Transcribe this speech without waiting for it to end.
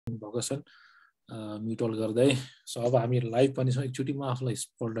भएको छन् mute all गर्दै सो अब हामी लाइभ पनि छौँ एकचोटि म आफूलाई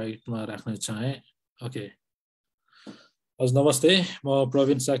स्पटलाइटमा राख्न चाहे ओके हजुर नमस्ते म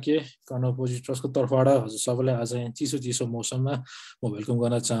प्रवीण साके कर्ना अपोजिट ट्रस्टको तर्फबाट हजुर सबैलाई आज यहाँ चिसो मौसममा म वेलकम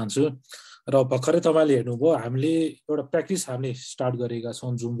गर्न चाहन्छु र भर्खरै तपाईँले हेर्नुभयो हामीले एउटा प्र्याक्टिस हामीले स्टार्ट गरेका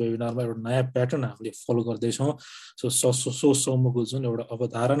छौँ जुम वेबिनारमा एउटा नयाँ प्याटर्न हामीले फलो गर्दैछौँ सो समूहको जुन एउटा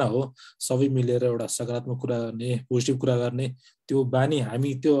अवधारणा हो सबै मिलेर एउटा सकारात्मक कुरा गर्ने पोजिटिभ कुरा गर्ने त्यो बानी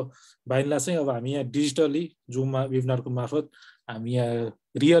हामी त्यो बानीलाई चाहिँ अब हामी यहाँ डिजिटली जुममा वेबिनारको मार्फत हामी यहाँ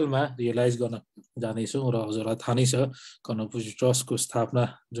रियलमा रियलाइज गर्न जाँदैछौँ र हजुरलाई थाहा नै छ कर्ना अपोजिट ट्रस्टको स्थापना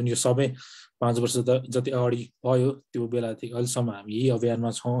जुन यो सबै 5 वर्ष जति अगाडि भयो त्यो बेलादेखि अहिलेसम्म हामी यही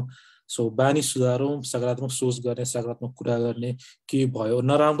अभियानमा छौँ सो बानी सुधारौँ सकारात्मक सोच गर्ने सकारात्मक कुरा गर्ने के भयो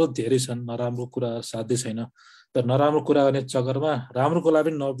नराम्रो धेरै छन् नराम्रो कुरा साध्यै छैन तर नराम्रो कुरा गर्ने चक्करमा राम्रो कुरा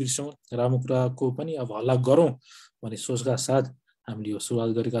पनि नबिर्सौँ राम्रो कुराको पनि अब हल्ला गरौँ भन्ने सोचका साथ हामीले यो सुरुवात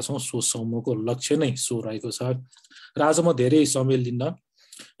गरेका छौँ सोच समूहको लक्ष्य नै सो रहेको छ र आज म धेरै समय लिन्न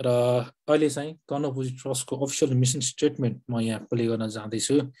र अहिले चाहिँ कर्ना अपोजिट ट्रस्टको अफिसियल मिसन स्टेटमेन्ट म यहाँ प्ले गर्न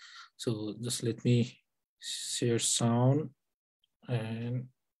जाँदैछु so just let me share sound and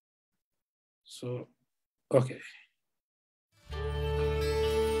so okay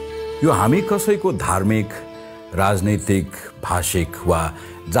यो हामी कसैको धार्मिक राजनैतिक भाषिक वा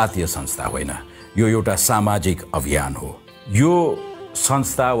जातीय संस्था होइन यो एउटा सामाजिक अभियान हो यो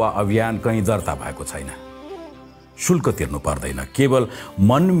संस्था वा अभियान कहीँ दर्ता भएको छैन शुल्क तिर्नु पर्दैन केवल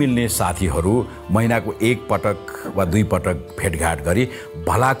मन मिल्ने साथीहरू महिनाको 1 पटक वा 2 पटक भेटघाट गरी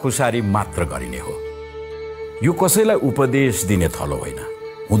भलाकुसारी मात्र गरिने हो यो कसैलाई उपदेश दिने थलो होइन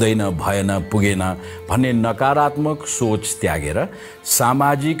हुँदैन भएन पुगेन भन्ने नकारात्मक सोच त्यागेर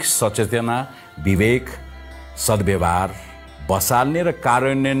सामाजिक सचेतना विवेक सद्व्यवहार बसाल्ने र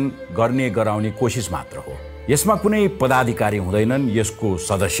कार्यान्वयन गर्ने गराउने कोसिस मात्र हो यसमा कुनै पदाधिकारी हुँदैनन् यसको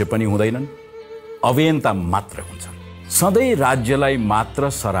सदस्य पनि हुँदैनन् अभियन्ता मात्र हुन्छन् सधैँ राज्यलाई मात्र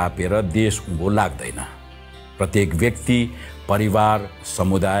सरापेर देश उँभो लाग्दैन प्रत्येक व्यक्ति परिवार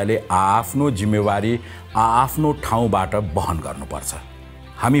समुदायले आफ्नो जिम्मेवारी आफ्नो ठाउँबाट वहन गर्नुपर्छ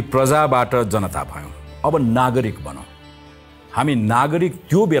हामी प्रजाबाट जनता भयौँ अब नागरिक बनौँ हामी नागरिक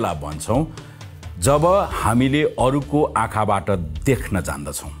त्यो बेला बन्छौँ जब हामीले अरूको आँखाबाट देख्न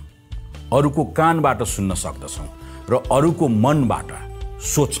जान्दछौँ अरूको कानबाट सुन्न सक्दछौँ र अरूको मनबाट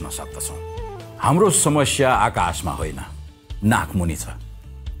सोच्न सक्दछौँ हाम्रो समस्या आकाशमा होइन नाकमुनि छ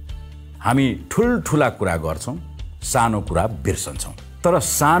हामी ठुल्ठुला कुरा गर्छौँ सानो कुरा बिर्सन्छौँ तर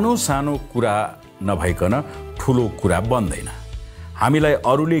सानो सानो कुरा नभइकन ठुलो कुरा बन्दैन हामीलाई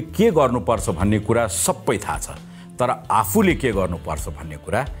अरूले के गर्नुपर्छ भन्ने कुरा सबै थाहा छ तर आफूले के गर्नुपर्छ भन्ने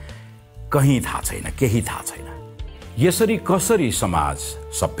कुरा कहीँ थाहा छैन केही थाहा छैन यसरी कसरी समाज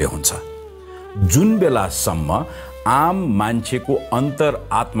सभ्य हुन्छ जुन बेलासम्म आम मान्छेको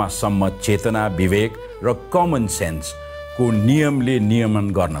अन्तरआत्मासम्म चेतना विवेक र कमन सेन्सको नियमले नियमन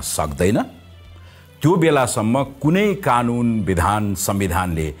गर्न सक्दैन त्यो बेलासम्म कुनै कानुन विधान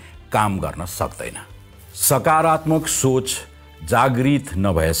संविधानले काम गर्न सक्दैन सकारात्मक सोच जागृत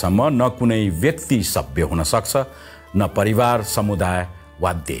नभएसम्म न कुनै व्यक्ति सभ्य हुन सक्छ न परिवार समुदाय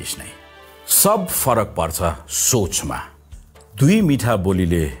वा देश नै सब फरक पर्छ सोचमा दुई मिठा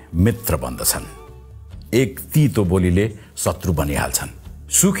बोलीले मित्र बन्दछन् एक तीतो बोलीले शत्रु बनिहाल्छन्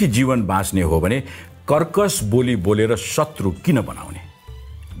सुखी जीवन बाँच्ने हो भने कर्कश बोली बोलेर शत्रु किन बनाउने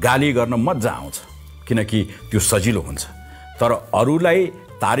गाली गर्न मजा आउँछ किनकि त्यो सजिलो हुन्छ तर अरूलाई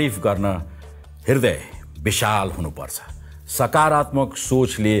तारिफ गर्न हृदय विशाल हुनुपर्छ सकारात्मक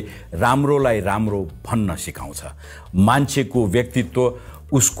सोचले राम्रोलाई राम्रो भन्न सिकाउँछ मान्छेको व्यक्तित्व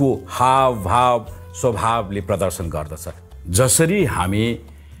उसको हावभाव स्वभावले प्रदर्शन गर्दछ जसरी हामी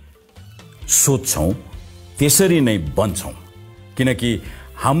सोच्छौँ त्यसरी नै बन्छौँ किनकि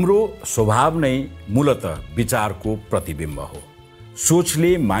हाम्रो स्वभाव नै मूलतः विचारको प्रतिबिम्ब हो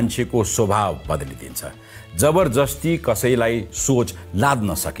सोचले मान्छेको स्वभाव बदलिदिन्छ जबरजस्ती कसैलाई सोच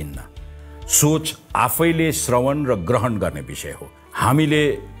लाद्न सकिन्न सोच आफैले श्रवण र ग्रहण गर्ने विषय हो हामीले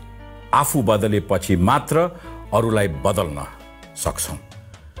आफू बदलेपछि मात्र अरूलाई बदल्न सक्छौँ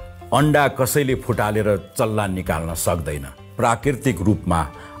अन्डा कसैले फुटालेर चल्ला निकाल्न सक्दैन प्राकृतिक रूपमा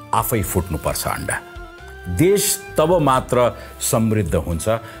आफै फुट्नुपर्छ अन्डा देश तब मात्र समृद्ध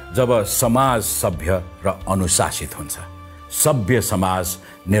हुन्छ जब समाज सभ्य र अनुशासित हुन्छ सभ्य समाज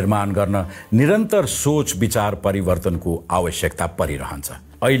निर्माण गर्न निरन्तर सोच विचार परिवर्तनको आवश्यकता परिरहन्छ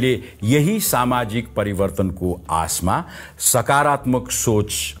अहिले यही सामाजिक परिवर्तनको आशमा सकारात्मक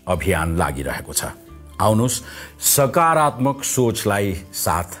सोच अभियान लागिरहेको छ आउनुस् सकारात्मक सोचलाई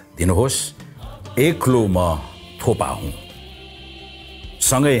साथ दिनुहोस् एक्लो म थोपा हुँ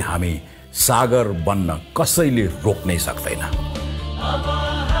सँगै हामी सागर बन्न कसैले रोक्नै सक्दैन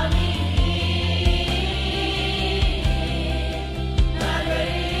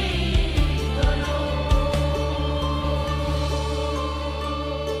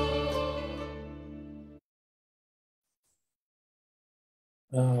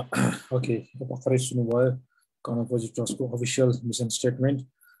ओके भर्खरै सुन्नुभयो कर्ना पोजिटिभ ट्रस्टको अफिसियल मिसन स्टेटमेन्ट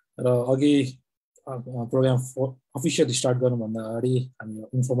र अघि प्रोग्राम अफिसियल स्टार्ट गर्नुभन्दा अगाडि हामी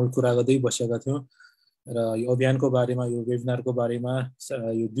इन्फर्मल कुरा गर्दै बसेका थियौँ र यो अभियानको बारेमा यो वेबिनारको बारेमा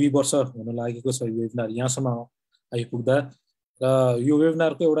यो 2 वर्ष हुन लागेको छ यो वेबिनार यहाँसम्म आइपुग्दा र यो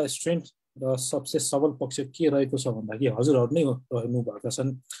वेबिनारको एउटा स्ट्रेन्थ र सबसे सबल पक्ष के रहेको छ भन्दाखेरि हजुरहरू नै रहनु भएका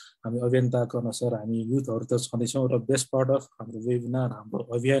छन् हामी अभियन्ता गर्न सर हामी युथहरू त छँदैछौँ र बेस्ट पार्ट अफ हाम्रो वेबिनार हाम्रो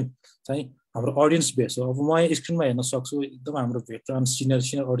अभियान चाहिँ हाम्रो अडियन्स बेस हो अब म स्क्रिनमा हेर्न सक्छु एकदम हाम्रो भेटरान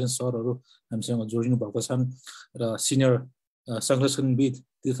सिनियर अडियन्स सरहरू हामीसँग जोडिनु भएको छन् र सिनियर संरक्षणविद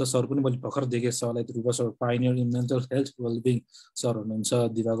तीर्थ सर पनि मैले भर्खर देखेँ सरलाई ध्रुव sir pioneer in mental health well-being sir हुनुहुन्छ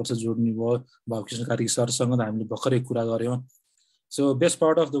दिवाकर सर जोड्नु भयो भावकृष्ण कार्की सरसँग हामीले भर्खरै कुरा गऱ्यौँ so best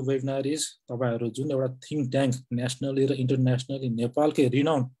part of the webinar is तपाईहरू जुन एउटा थिङ्क ट्याङ्क नेसनली र इन्टरनेसनली नेपालकै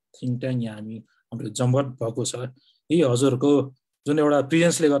रिनाउन्ड थिङ्क ट्याङ्क यहाँ हाम्रो जमघट भएको छ यही हजुरको जुन एउटा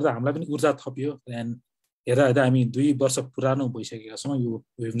प्रेजेन्सले गर्दा हामीलाई पनि ऊर्जा थपियो एन्ड हेर्दा हेर्दा हामी 2 वर्ष पुरानो भइसकेका छौँ यो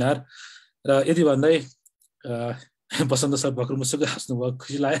वेबिनार र यति भन्दै बसन्त सर भर्खर मुसुक्कै हाँस्नुभयो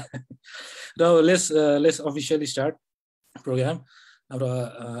खुसी लाग्यो र लेट्स अफिसियली स्टार्ट प्रोग्राम हाम्रो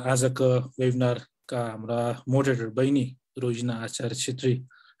आजको वेबिनारका हाम्रा मोडरेटर बहिनी रोजिना आचार्य छेत्री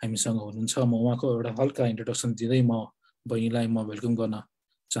हामीसँग हुनुहुन्छ म उहाँको एउटा हल्का इन्ट्रोडक्सन दिँदै म बहिनीलाई म वेलकम गर्न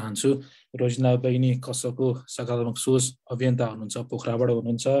चाहन्छु रोजिना बहिनी कसको सकारात्मक सोच अभियन्ता हुनुहुन्छ पोखराबाट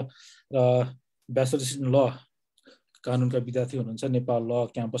हुनुहुन्छ र ब्याचलर्स इन ल कानुनका विद्यार्थी हुनुहुन्छ नेपाल ल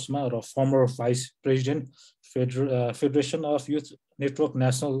क्याम्पसमा र former vice president federation of youth network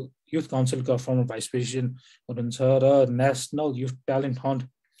national youth काउन्सिलका former vice president हुनुहुन्छ र national youth talent hunt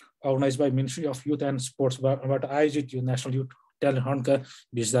organise by ministry of youth and स्पोर्ट्सबाट आयोजित यो नेसनल युथ ट्यालेन्ट हन्टका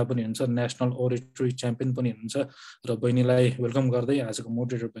भिज्दा पनि हुनुहुन्छ नेसनल ओरेटरी च्याम्पियन पनि हुनुहुन्छ र बहिनीलाई वेलकम गर्दै आजको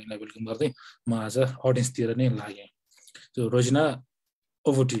मोडरेटर बहिनीलाई वेलकम गर्दै म आज अडियन्सतिर नै लागेँ so Rojina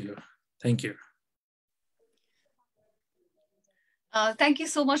over to you thank you Thank you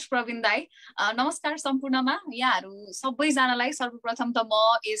so much, Pravin Dai. नमस्कार सम्पूर्णमा यहाँहरु सबैजनालाई सर्वप्रथम त म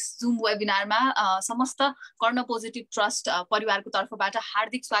यस जुम वेबिनारमा समस्त कर्ण पोजिटिभ ट्रस्ट परिवारको तर्फबाट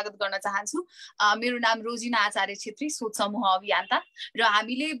हार्दिक स्वागत गर्न चाहन्छु। मेरो नाम रोजिना आचार्य छेत्री सोच समूह अभियन्ता र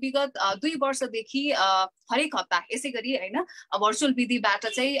हामीले विगत 2 वर्षदेखि हरेक हप्ता यसैगरी हैन भर्चुअल विधिबाट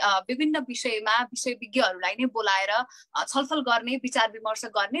चाहिँ विभिन्न विषयमा विषयविज्ञहरूलाई नै बोलाएर छलफल गर्ने विचार विमर्श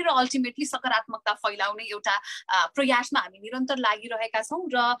गर्ने र अल्टिमेटली सकारात्मकता फैलाउने एउटा प्रयासमा हामी निरन्तर लागिरहेका छौं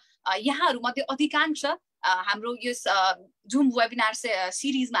र यहाँहरु मध्ये अधिकांश हाम्रो यस जुम वेबिनार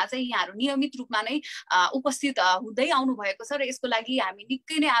सिरिजमा चाहिँ यहाँहरु नियमित रूपमा नै उपस्थित हुँदै आउनु भएको छ र यसको लागि हामी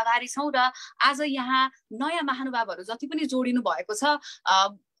निकै नै आभारी छौं र आज यहाँ नयाँ महानुभावहरु जति पनि जोडिनु भएको छ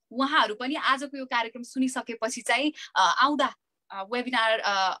उहाँहरु पनि आजको यो कार्यक्रम सुनिसकेपछि चाहिँ आउँदा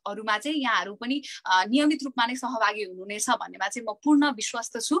वेबिनारहरुमा चाहिँ यहाँहरु पनि नियमित रूपमा नै सहभागी हुनुहुनेछ भन्नेमा चाहिँ म पूर्ण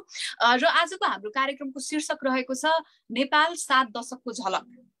विश्वस्त छु र आजको हाम्रो कार्यक्रमको शीर्षक रहेको छ नेपाल 7 दशकको झलक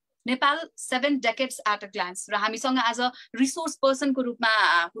Nepal 7 decades at a glance र हामीसँग आज रिसोर्स पर्सनको रूपमा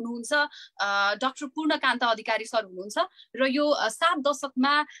हुनुहुन्छ डाक्टर पूर्ण कान्ता अधिकारी सर हुनुहुन्छ र यो 7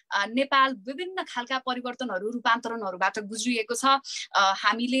 दशकमा नेपाल विभिन्न खालका परिवर्तनहरु रूपान्तरणहरुबाट गुज्रिएको छ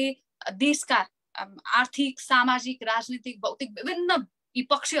हामीले देशका आर्थिक सामाजिक राजनीतिक भौतिक विभिन्न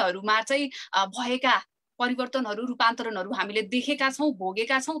पक्षहरुमा चाहिँ भएका परिवर्तनहरु रूपान्तरणहरु हामीले देखेका छौं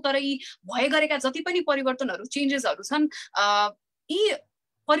भोगेका छौं तर यी भए गरेका जति पनि परिवर्तनहरु चेन्जेसहरु छन् यी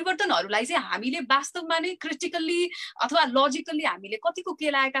परिवर्तनहरुलाई चाहिँ हामीले वास्तवमा नै क्रिटिकली अथवा लजिकली हामीले कतिको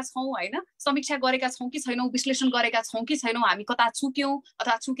केलाएका छौं हैन समीक्षा गरेका छौं कि छैनौं विश्लेषण गरेका छौं कि छैनौं हामी कता चुक्यौं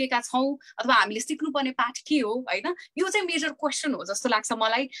अथवा चुकेका छौं अथवा हामीले सिक्नुपर्ने पाठ के हो हैन यो चाहिँ मेजर क्वेशन हो जस्तो लाग्छ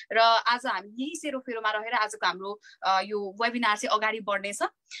मलाई र आज हामी यही सेरोफेरोमा रहेर आजको हाम्रो यो वेबिनार चाहिँ अगाडि बढ्नेछ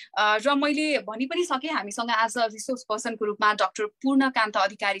र मैले भनि पनि सके हामीसँग आज रिसोर्स पर्सनको रूपमा डाक्टर पूर्ण कान्ता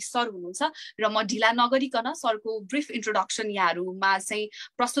अधिकारी सर हुनुहुन्छ र म ढिला नगरिकन सरको ब्रिफ इन्ट्रोडक्सन यहाँहरुमा चाहिँ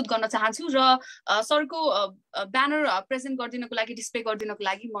प्रस्तुत गर्न चाहन्छु र सरको ब्यानर प्रेजेन्ट गर्दिनको लागि डिस्प्ले गर्दिनको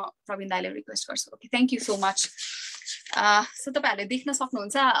लागि म प्रवीण दाइले रिक्वेस्ट गर्छु okay thank you so much so तपाईहरुले देख्न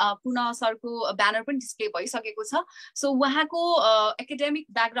सक्नुहुन्छ पूर्ण सरको ब्यानर पनि डिस्प्ले भइसकेको छ सो उहाँको एकाडेमिक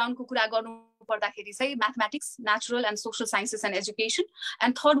ब्याकग्राउन्डको कुरा गर्नु पर्दाखेरि चाहिँ mathematics natural and social sciences and education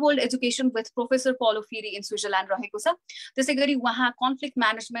and third world education with professor पौलो free in Switzerland रहेको छ त्यसैगरी उहाँ conflict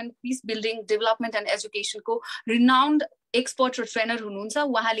management piece building development and एजुकेसनको renowned expert र ट्रेनर हुनुहुन्छ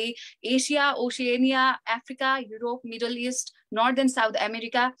उहाँले Asia Oceania Africa Europe middle east north and south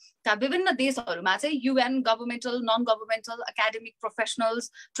अमेरिकाका विभिन्न देशहरूमा चाहिँ UN governmental non governmental academic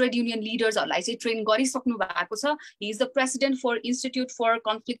professionals trade union लिडर्सहरूलाई चाहिँ ट्रेन गरिसक्नु भएको छ। He is the president for institute for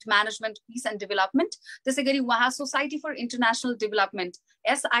conflict management piece and development. त्यसै गरी उहाँ society for international development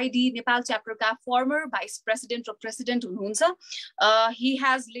SID Nepal च्याप्टरका former vice president र प्रेसिडेन्ट हुनुहुन्छ। He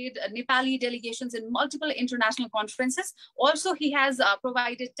has led Nepali delegations in multiple international conferences. Also, he has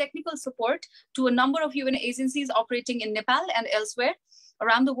provided technical support to a number of UN agencies operating in Nepal and elsewhere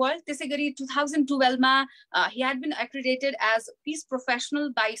around the world. त्यसै गरी 2012 मा he had been accredited as peace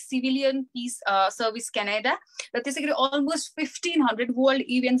professional by Civilian Peace Service Canada र त्यसै गरी almost 1500 world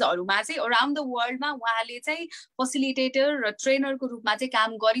events हरुमा चाहिँ around the world मा उहाँले चाहिँ facilitator र trainer को रूपमा चाहिँ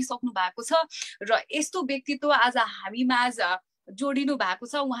काम गरिसक्नु भएको छ र यस्तो व्यक्तित्व आज हामीमाझ जोडिनु भएको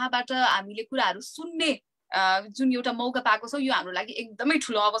छ। उहाँबाट हामीले कुराहरु सुन्ने जुन एउटा मौका पाएको छ यो हाम्रो लागि एकदमै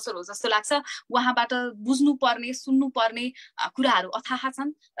ठूलो अवसर हो जस्तो लाग्छ। उहाँबाट बुझ्नु पर्ने सुन्नु पर्ने कुराहरु अथाह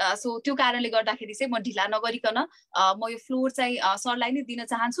छन्। सो त्यो कारणले गर्दाखेरि चाहिँ म ढिला नगरिकन म यो फ्लोर चाहिँ सरलाई नै दिन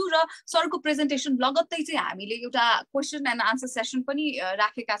चाहन्छु र सरको प्रेजेन्टेसन लगत्तै चाहिँ हामीले एउटा क्वेशन एन्ड आन्सर सेसन पनि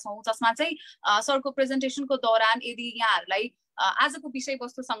राखेका छौं जसमा चाहिँ सरको प्रेजेन्टेसनको दौरान यदि यहाँहरुलाई आजको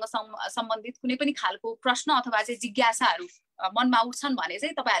विषयवस्तुसँग सम्बन्धित कुनै पनि खालको प्रश्न अथवा चाहिँ जिज्ञासाहरु मनमा उठ्छन् भने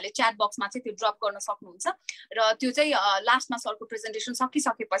चाहिँ तपाईहरुले च्याट बक्समा चाहिँ त्यो ड्रप गर्न सक्नुहुन्छ र त्यो चाहिँ लास्टमा सरको प्रेजेन्टेसन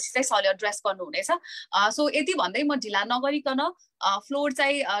सकिसकेपछि चाहिँ सरले एड्रेस गर्नुहुनेछ। सो यति भन्दै म ढिला नगरिकन फ्लोर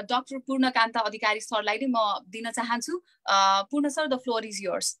चाहिँ डाक्टर पूर्ण कान्ता अधिकारी सरलाई नै म दिन चाहन्छु। पूर्ण sir, the floor is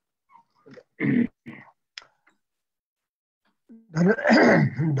yours.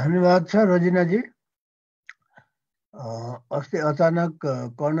 धन्यवाद छ रोजिना जी। अस्ति अचानक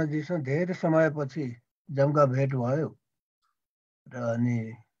कर्णजीसँग धेरै समयपछि जम्का भेट भयो र अनि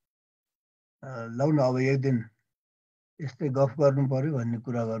लौ न अब एक दिन यस्तै गफ गर्नु पर्यो भन्ने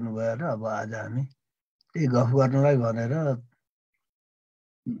कुरा गर्नुभयो र अब आज हामी त्यही गफ गर्नलाई भनेर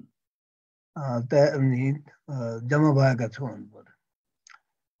जम्मा भएका छौँ भन्नु पर्यो।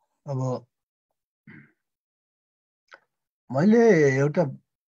 अब मैले एउटा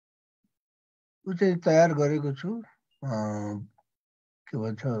चाहिँ तयार गरेको छु, के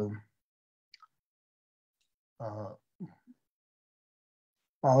भन्छ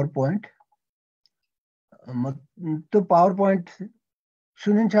पावर पोइन्ट। त्यो पावर पोइन्ट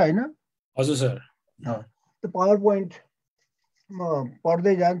सुनिन्छ हैन? हजुर सर। त्यो पावर पोइन्ट म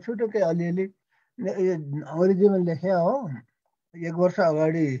पढ्दै जान्छु त के अलिअलि अंग्रेजीमा लेखे हो। एक वर्ष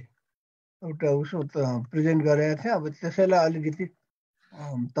अगाडि एउटा उसो प्रेजेन्ट गरेको थिएँ, अब त्यसैलाई अलिकति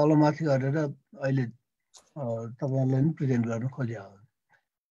तलमाथि गरेर अहिले तपाईहरुलाई पनि प्रेजेन्ट गर्न खोजेको हो।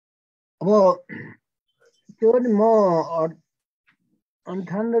 अब त्यो पनि म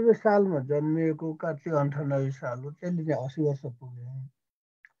 98 सालमा जन्मिएको, कार्तिक 98 साल हो, त्यसले चाहिँ 80 वर्ष पुगे।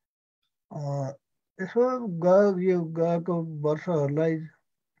 यसो गएको वर्षहरूलाई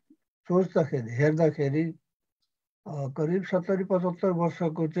सोच्दाखेरि हेर्दाखेरि करिब 70-75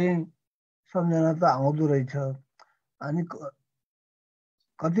 वर्षको चाहिँ सम्झना त आउँदो रहेछ। अनि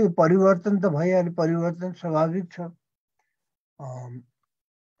कति परिवर्तन त भइहाल्यो, परिवर्तन स्वाभाविक छ।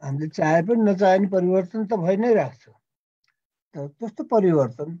 हामीले चाहे पनि नचाहे पनि परिवर्तन त भइ नै रहेछ। त्यस्तो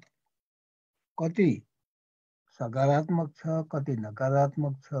परिवर्तन कति सकारात्मक छ, कति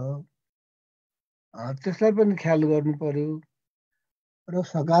नकारात्मक छ, त्यसलाई पनि ख्याल गर्नु पर्यो र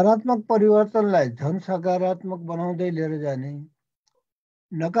सकारात्मक परिवर्तनलाई झन् सकारात्मक बनाउँदै लिएर जाने,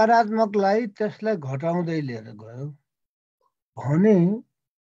 नकारात्मकलाई त्यसलाई घटाउँदै लिएर गयो भने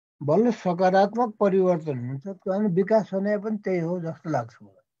बल्ल सकारात्मक परिवर्तन हुन्छ। अनि विकास हुने पनि त्यही हो जस्तो लाग्छ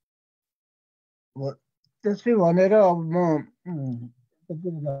मलाई। त्यसै भनेर अब म है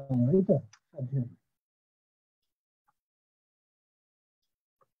त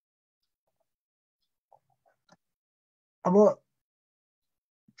अब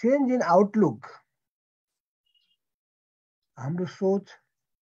चेन्ज इन आउटलुक, हाम्रो सोच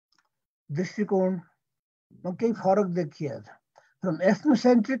दृष्टिकोणमा केही फरक देखिएको छ। From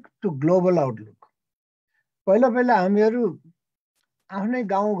एथनोसेन्ट्रिक to global outlook. पहिला हामीहरू आफ्नै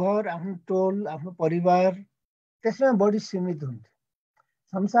गाउँघर, आफ्नो टोल, आफ्नो परिवार त्यसमा बढी सीमित हुन्थ्यो।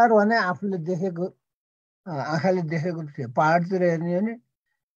 संसार भने आफूले देखेको, आँखाले देखेको थियो। पहाडतिर हेर्ने भने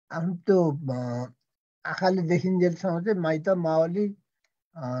आफ्नो त्यो आँखाले देखिन्जेलसम्म चाहिँ माइत मावली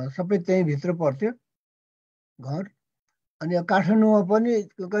सबै त्यही भित्र पर्थ्यो घर। अनि काठमाडौँमा पनि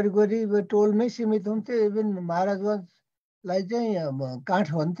करिब टोलमै सीमित हुन्थ्यो। इभन महाराजगञ्जलाई चाहिँ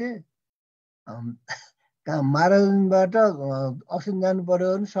काठ भन्थे। महाराजगञ्जबाट असिन जानु पर्यो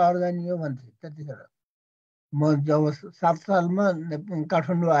भने सहर जाने हो भन्थे त्यतिखेर। म जब 7 सालमा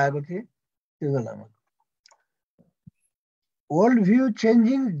काठमाडौँ आएको थिएँ त्यो बेलामा। World view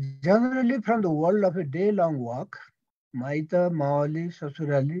changing generally from the world of a day-long walk माइत मावली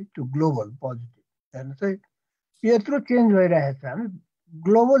ससुराली टु ग्लोबल पोजिटिभ हेर्नुहोस् है यत्रो चेन्ज भइरहेको छ हामी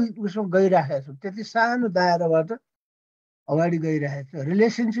ग्लोबल उसमा गइरहेको छौँ त्यति सानो दायराबाट अगाडि गइरहेको छ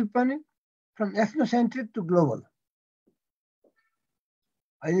रिलेसनसिप पनि फ्रम एथ्नोसेन्ट्रिक टु ग्लोबल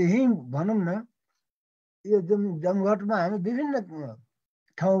अहिले यहीँ भनौँ न यो जमघटमा हामी विभिन्न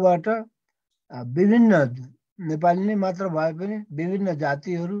ठाउँबाट विभिन्न नेपाली नै मात्र भए पनि विभिन्न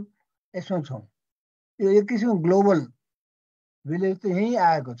जातिहरू यसमा छौँ यो एक किसिमको ग्लोबल भिलेज त यहीँ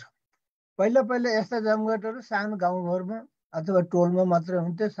आएको छ पहिला पहिला यस्ता जमघटहरू सानो गाउँघरमा अथवा टोलमा मात्रै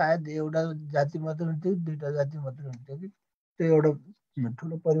हुन्थ्यो सायद एउटा जाति मात्रै हुन्थ्यो दुईटा जाति मात्रै हुन्थ्यो कि त्यो एउटा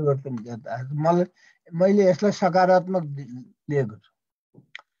ठुलो परिवर्तन मैले यसलाई सकारात्मक लिएको छु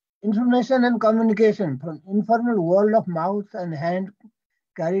Information and communication from informal world of mouth and hand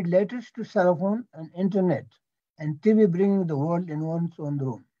carried letters to cell phone and internet and TV bringing the world in one's own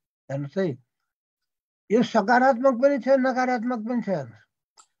room. And say, यो सकारात्मक पनि छ नकारात्मक पनि छ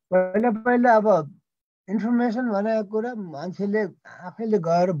पहिला अब इन्फर्मेसन भनेको कुरा मान्छेले आफैले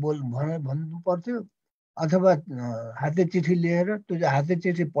गएर भन्नु पर्थ्यो अथवा हाते चिठी लिएर त्यो हाते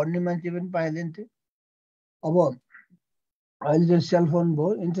चिठी पढ्ने मान्छे पनि पाइँदैन थियो अब अहिले चाहिँ सेलफोन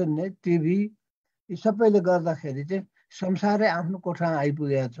भयो इन्टरनेट टिभी यी सबैले गर्दाखेरि चाहिँ संसारै आफ्नो कोठामा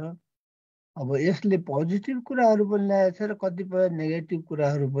आइपुगेको छ अब यसले पोजिटिभ कुराहरू पनि ल्याएको छ र कतिपय नेगेटिभ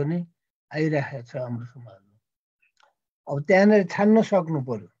कुराहरू पनि आइरहेको छ हाम्रो समाजमा अब त्यहाँनिर छान्न सक्नु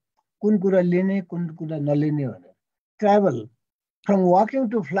पर्यो कुन कुरा लिने कुन कुरा नलिने भनेर travel from walking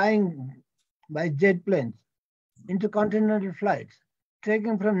to flying by jet plains इन्टरकन्टिनेन्टल flights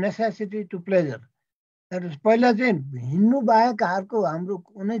trekking from necessity to pleasure पहिला चाहिँ हिँड्नु बाहेक अर्को हाम्रो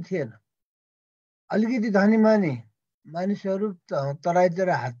कुनै थिएन अलिकति धनीमानी मानिसहरू तराईतिर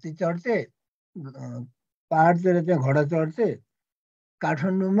हात्ती चढ्थे पहाडतिर चाहिँ घोडा चढ्थे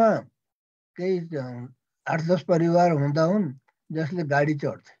काठमाडौँमा केही 8-10 परिवार हुँदा हुन् जसले गाडी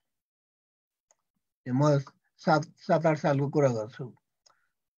चढ्थे म 7-8 सालको कुरा गर्छु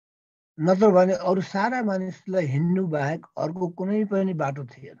नत्र भने अरू सारा मानिसलाई हिँड्नु बाहेक अर्को कुनै पनि बाटो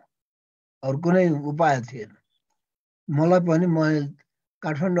थिएन अरू कुनै उपाय थिएन मलाई पनि म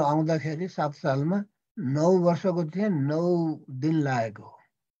काठमाडौँ आउँदाखेरि 7 सालमा 9 वर्षको थिएँ 9 दिन लागेको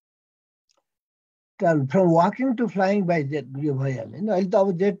from walking to flying by jet यो भइहाल्यो नि अहिले त अब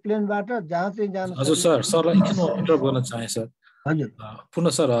जेट प्लेनबाट जहाँ चाहिँ जान हजुर सर सरलाई एकछिन इन्टरप्ट गर्न चाहे सर हजुर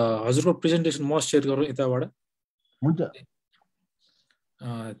पुनः सर हजुरको प्रेजेन्टेसन म सेयर गरौँ यताबाट हुन्छ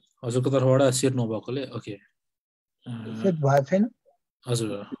हजुरको तर्फबाट सेयर नभएकोले ओके सेट भएको छैन हजुर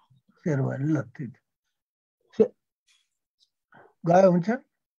सेयर भयो ल ठिक गयो हुन्छ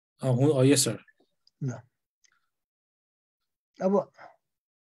यस सर ल अब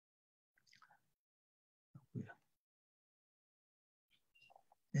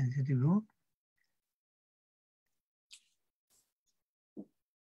सेन्सिटिभ हो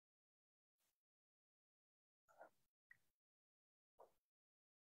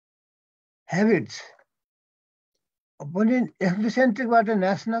ह्याबिट्स पनि एथ्नोसेन्ट्रिकबाट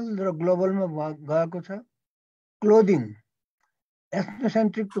नेसनल र ग्लोबलमा गएको छ क्लोदिङ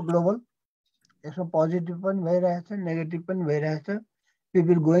एथ्नोसेन्ट्रिक टु ग्लोबल यसमा पोजिटिभ पनि भइरहेछ नेगेटिभ पनि भइरहेछ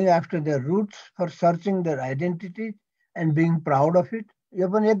people going after their roots for searching there identity and being proud of it यो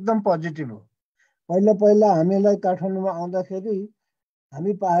पनि एकदम पोजिटिभ हो पहिला हामीलाई काठमाडौँमा आउँदाखेरि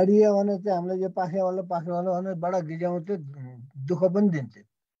हामी पहाडीय भने चाहिँ हामीलाई यो पाखेवाला भने बडा गिज्याउँथ्यो दुःख पनि दिन्थ्यो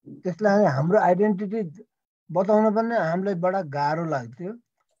त्यसलाई हाम्रो आइडेन्टिटी बताउन पनि हामीलाई बडा गाह्रो लाग्थ्यो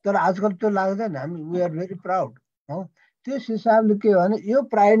तर आजकल त्यो लाग्दैन हामी वी आर भेरी प्राउड हो त्यस हिसाबले के भने यो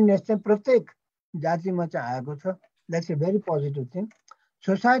प्राइडनेस चाहिँ प्रत्येक जातिमा चाहिँ आएको छ that's A very positive thing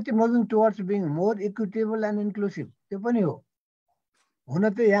society moving towards being more equitable and inclusive त्यो पनि हो हुन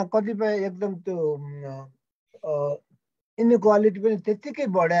त यहाँ कतिपय एकदम त्यो इनइक्वालिटी पनि त्यत्तिकै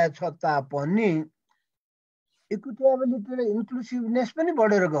बढाएको छ तापनि इक्विटेबिलिटी र इन्क्लुसिभनेस पनि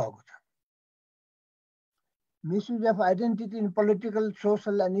बढेर गएको छ misuse of identity in political,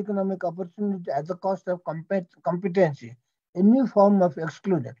 social and economic opportunity at the cost of competency, a new form of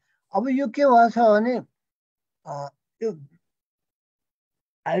exclusion. अब यो के भएछ भने यो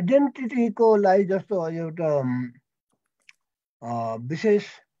आइडेन्टिटीको लागि जस्तो एउटा विशेष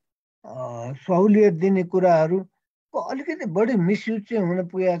सहुलियत दिने कुराहरूको अलिकति बढी मिसयुज चाहिँ हुन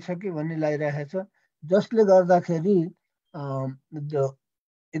पुगेको छ कि भन्ने लागिरहेको छ जसले गर्दाखेरि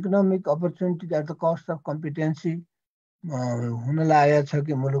economic opportunity at the cost of competency हुन लागेको छ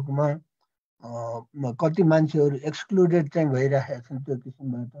कि मुलुकमा कति मान्छेहरू एक्सक्लुडेड चाहिँ भइरहेका छन् त्यो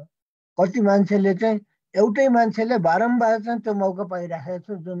किसिमबाट कति मान्छेले चाहिँ एउटै मान्छेले बारम्बार चाहिँ त्यो मौका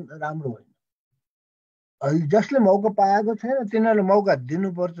पाइरहेको छ जुन राम्रो होइन जसले मौका पाएको छैन तिनीहरूले मौका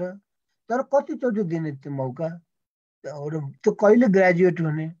दिनुपर्छ तर कतिचोटि दिने त्यो मौका त्यो कहिले ग्रेजुएट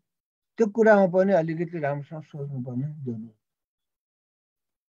हुने त्यो कुरामा पनि अलिकति राम्रोसँग सोच्नुपर्ने जरुरी।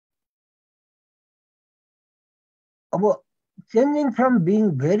 अब changing from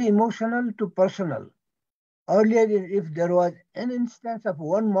being very emotional to personal. Earlier, if there was an instance of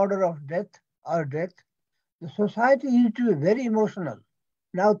one murder of death, the society used to be very emotional.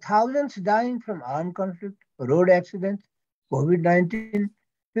 Now thousands dying from armed conflict, road accidents, COVID-19,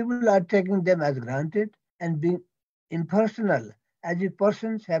 people are taking them as granted and being impersonal, as if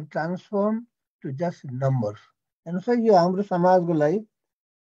persons have transformed to just numbers. And so यो हाम्रो समाजको लागि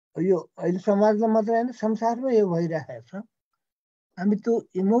यो अहिले समाजमा मात्र हैन संसारमा यो भइरहेको छ। हामी त्यो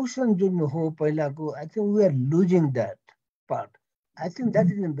इमोसन जुन हो पहिलाको, I think we are losing that part. I think that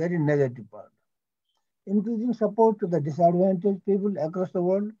is a very negative part. Increasing support to the disadvantaged people across the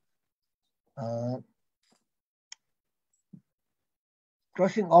world,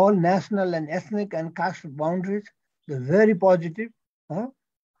 crossing all national and ethnic and caste boundaries, is very positive.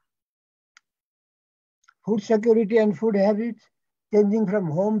 Food security and food habits, changing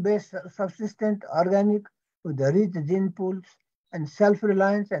from home-based subsistence organic with the rich gene pools and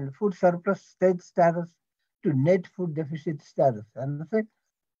self-reliance and food surplus state status to net food deficit status. And say,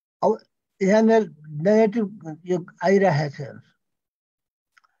 यहाँ negative यो आइरहेको छ।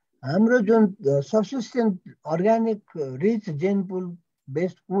 हाम्रो जुन subsistence organic reach जेन पुल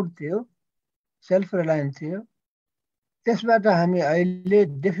based food थियो, self Reliance थियो, त्यसबाट हामी अहिले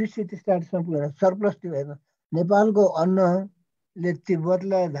डेफिसिट स्ट्याटसमा पुगेर सरप्लस थियो हेर्नु। नेपालको अन्नले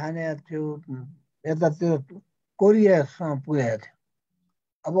तिब्बतलाई धानेको थियो, यतातिर कोरियासँग पुगेको थियो।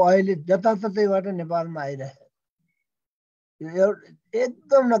 अब अहिले जताततैबाट नेपालमा आइरहेको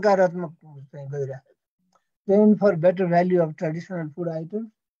एकदम नकारात्मक चाहिँ गइरहेको। Train for better value of traditional food items,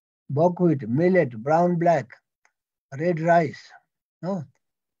 buckwheat, millet, brown black, red rice,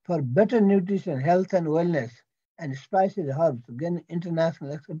 for better nutrition, health and wellness, and spices, herbs, gain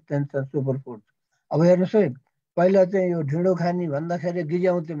international acceptance and superfoods. अब हेर्नुहोस् है, पहिला चाहिँ यो ढिँडो खानी भन्दाखेरि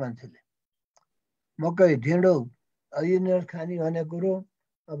गिज्याउँथे मान्छेले, मकै ढिँडो यिनीहरू खानी भन्ने कुरो,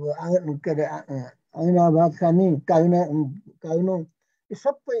 अब के अरे आइना भात खानी, काउनो, यो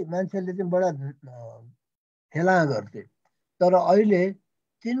सबै मान्छेले चाहिँ बडा हेला गर्थे। तर अहिले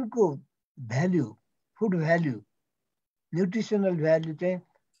तिनको value, food value, nutritional value चाहिँ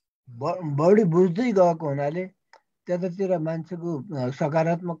बढी बुझ्दै गएको हुनाले त्यतातिर मान्छेको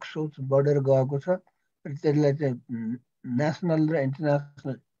सकारात्मक सोच बढेर गएको छ। त्यसलाई चाहिँ नेसनल र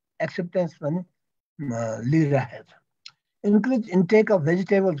इन्टरनेसनल एक्सेप्टेन्स पनि लिइरहेको छ। Increase intake of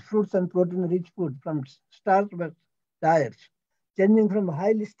vegetables, fruits and protein-rich food from starch-based diets, changing from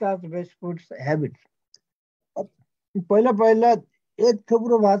highly starch-based foods habits. पहिला एक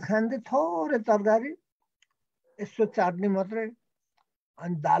थुप्रो भात खान्थे, थोरै तरकारी, यसो चाट्ने मात्रै,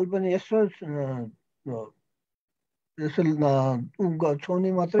 अनि दाल पनि यसो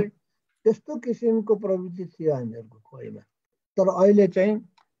छौनी मात्रै, त्यस्तो किसिमको प्रवृत्ति थियो हामीहरूको खोइमा। तर अहिले चाहिँ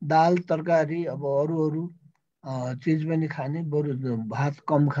दाल तरकारी अब अरू चिज पनि खाने, बरु भात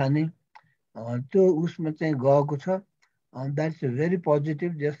कम खाने, त्यो उसमा चाहिँ गएको छ। द्याट्स भेरी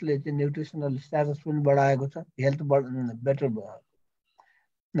पोजिटिभ, जसले चाहिँ न्युट्रिसनल स्ट्याटस पनि बढाएको छ, हेल्थ बेटर भयो।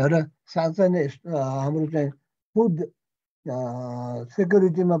 र साथै नै हाम्रो चाहिँ फुड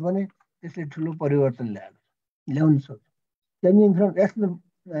सेक्युरिटीमा पनि त्यसले ठुलो परिवर्तन ल्याउन सक्छ। Changing from ethnic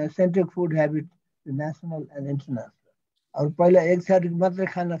centric food habit to national and international. अब पहिला एक थरी मात्रै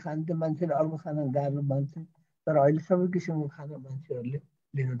खाना खान्थे मान्छेले, अर्को खाना गाह्रो मान्थे, तर अहिले सबै किसिमको खाना मान्छेहरूले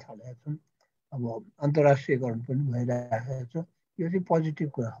लिन थालेका छन्। अब अन्तर्राष्ट्रियकरण पनि भइरहेको छ, यो चाहिँ पोजिटिभ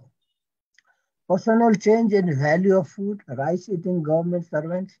कुरा हो। Personal change in value of food, rice-eating government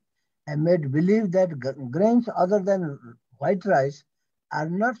servants have made believe that grains other than white rice are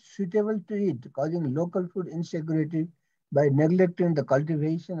not suitable to eat, causing local food insecurity by neglecting the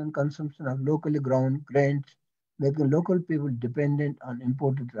cultivation and consumption of locally grown grains, making local people dependent on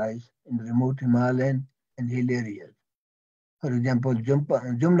imported rice in remote Himalayan and hill areas. For example,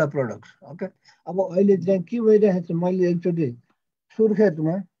 Jumla products. Okay. अब अहिले चाहिँ के भइरहेको छ, मैले एकचोटि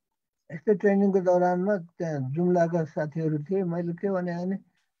सुर्खेतमा यस्तै ट्रेनिङको दौरानमा त्यहाँ जुम्लाका साथीहरू थिए। मैले के भने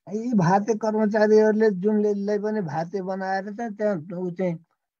यी भाते कर्मचारीहरूले जुम्लेलाई पनि भाते बनाएर चाहिँ त्यहाँ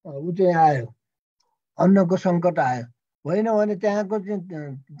ऊ चाहिँ आयो, अन्नको सङ्कट आयो। होइन भने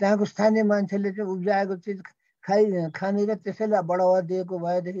त्यहाँको स्थानीय मान्छेले चाहिँ उब्जाएको चिज खाने र त्यसैलाई बढावा दिएको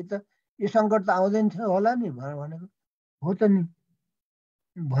भएदेखि त यो सङ्कट त आउँदैन थियो होला नि भनेको हो त नि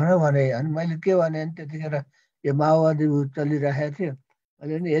भने। अनि मैले के भने त्यतिखेर यो माओवादी चलिरहेको थियो।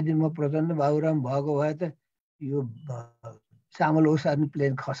 अहिले नि यदि म प्रचण्ड बाबुराम भएको भए त यो चामल ओसार्ने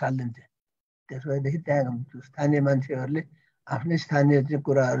प्लेन खसालिदिन्थे। त्यसो भएदेखि त्यहाँ स्थानीय मान्छेहरूले आफ्नै स्थानीय चाहिँ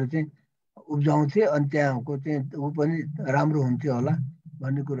कुराहरू चाहिँ उब्जाउँथे अनि त्यहाँको चाहिँ ऊ पनि राम्रो हुन्थ्यो होला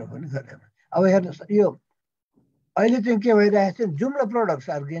भन्ने कुरा पनि गरेन। अब हेर्नुहोस् यो अहिले चाहिँ के भइरहेको छ, Jumla products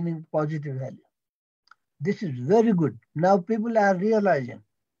are gaining positive value. This is very good. Now people are realizing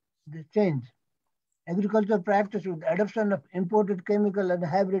the change. Agricultural practice with adoption of imported chemical and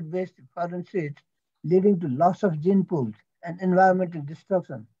hybrid-based foreign seeds leading to loss of gene pools and environmental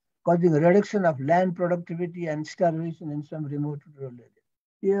destruction, causing a reduction of land productivity and starvation in some remote rural areas.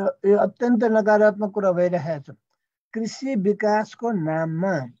 यो अत्यन्त नकारात्मक कुरा भइरहेको छ। कृषि विकासको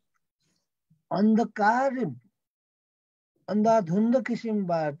नाममा अन्धाधुन्द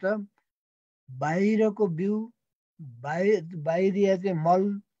किसिमबाट बाहिरको बिउ, बाहिरिया चाहिँ मल,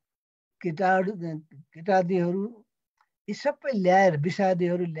 किटादीहरू यी सबै ल्याएर,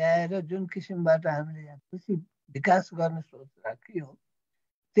 विषादीहरू ल्याएर जुन किसिमबाट हामीले यहाँ कृषि विकास गर्ने सोच राखियो,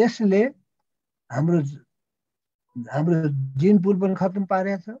 त्यसले हाम्रो जिन पुल पनि खत्तम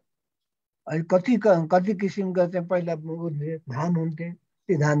पारेको छ। अहिले कति किसिमका चाहिँ पहिला धान हुन्थे,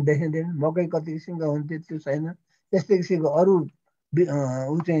 ती धान देखिँदैन। मकै कति किसिमका हुन्थे, त्यो छैन। त्यस्तै किसिमको अरू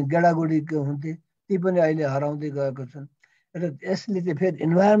ऊ चाहिँ गेडागुडीको हुन्थे, ती पनि अहिले हराउँदै गएको छन्। र यसले चाहिँ फेरि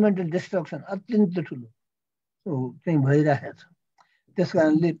इन्भाइरोमेन्टल डिस्ट्रक्सन अत्यन्त ठुलो चाहिँ भइरहेको छ। त्यस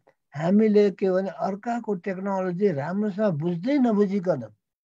कारणले हामीले के भने अर्काको टेक्नोलोजी राम्रोसँग बुझ्दै नबुझिकन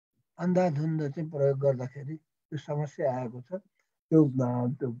अन्धाधुन्द चाहिँ प्रयोग गर्दाखेरि त्यो समस्या आएको छ। त्यो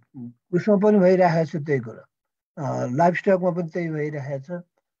उसमा पनि भइरहेको छ त्यही कुरा, लाइफ स्टकमा पनि त्यही भइरहेको छ,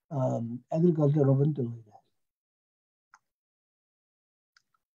 एग्रिकल्चरमा पनि त्यो भइरहेको छ।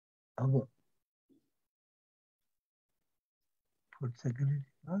 अब food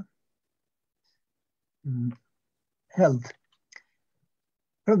security, health.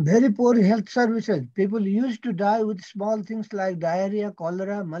 From very poor health services, people used to die with small things like diarrhea,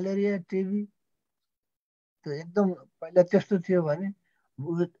 cholera, malaria, TB. So एकदम पहिला त्यस्तो थियो भने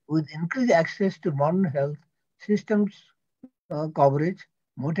with increased access to modern health systems coverage,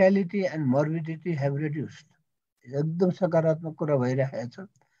 mortality and morbidity have reduced. एकदम सकारात्मक कुरा भइरहेको छ।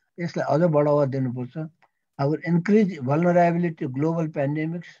 यसलाई अझ बढावा दिनुपर्छ। Our increased vulnerability to global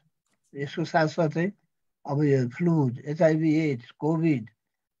pandemics, यसको साथसाथै अब यो फ्लू, HIV, एड्स, कोभिड,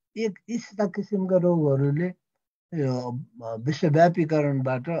 यस्ता किसिमका रोगहरूले यो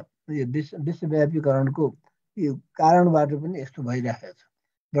विश्वव्यापीकरणबाट, यो विश्वव्यापीकरणको यो कारणबाट पनि यस्तो भइरहेको छ।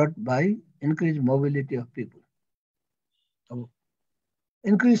 Brought by increased mobility of people.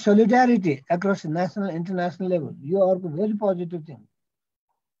 Increased solidarity across national and international level. You are a very positive thing.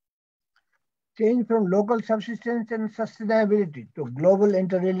 Change from local subsistence and sustainability to global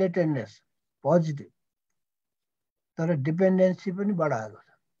interrelatedness. Positive. तर dependency पनि बढाएको छ.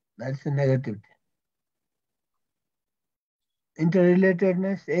 That's a negative thing.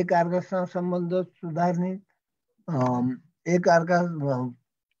 Interrelatedness, एक अर्कासँग सम्बन्ध सुधार्ने, एक अर्कासँग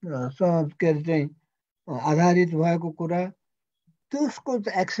के चाहिँ आधारित भएको कुरा, त्यसको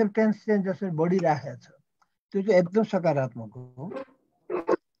एक्सेप्टेन्स चाहिँ जसरी बढिरहेको छ, त्यो चाहिँ एकदम सकारात्मक हो।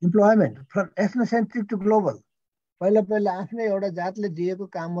 इम्प्लोयमेन्ट फ्रम एथनोसेन्ट्रिक टु ग्लोबल, पहिला पहिला आफ्नै एउटा जातले दिएको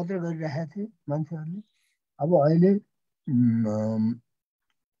काम मात्रै गरिरहेका थिए मान्छेहरूले, अब अहिले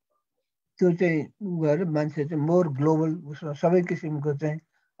त्यो चाहिँ गएर मान्छे चाहिँ मोर ग्लोबल सबै किसिमको चाहिँ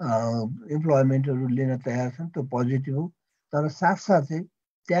इम्प्लोयमेन्टहरू लिन तयार छन्। त्यो पोजिटिभ हो। तर साथसाथै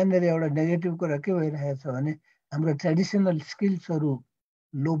त्यहाँनिर एउटा नेगेटिभ कुरा के भइरहेको छ भने हाम्रो ट्रेडिसनल स्किल्सहरू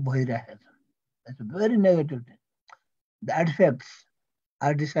लोप भइरहेको छ। It's very negative thing. The आर्टिफ्याक्ट्स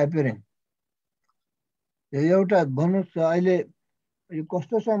are डिसअपियरिङ। एउटा भन्नुहोस् अहिले यो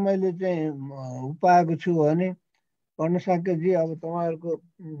कस्तो छ, मैले चाहिँ पाएको छु भने पढ्न साक्यजी, अब तपाईँहरूको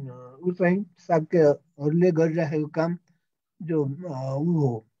ऊ चाहिँ साक्यहरूले गरिराखेको काम जो ऊ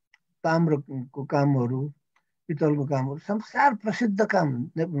हो, ताम्रको कामहरू, पितलको कामहरू, संसार प्रसिद्ध काम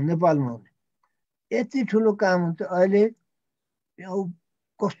नेपालमा हुने यति ठुलो काम हुन्छ। अहिले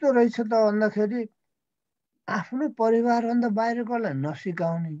कस्तो रहेछ त भन्दाखेरि आफ्नो परिवारभन्दा बाहिरकोलाई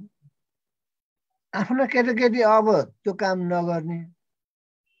नसिकाउने, आफ्नो केटाकेटी अब त्यो काम नगर्ने,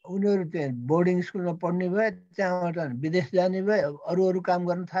 उनीहरू चाहिँ बोर्डिङ स्कुलमा पढ्ने भए, त्यहाँबाट विदेश जाने भए, अरू काम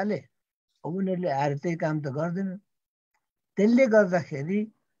गर्न थाले। अब उनीहरूले आएर त्यही काम त गर्दैन। त्यसले गर्दाखेरि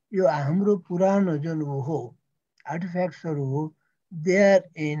यो हाम्रो पुरानो जुन हो आर्टिफ्याक्ट्सहरू हो, they are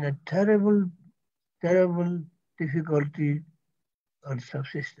in a terrible difficulty or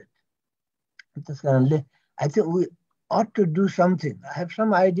subsistence. त्यस कारणले I think we ought to do something. I have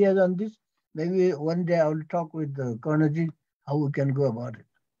some ideas on this. Maybe one day I will talk with Karna how we can go about it.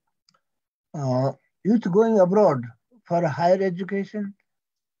 Youth going abroad for higher education,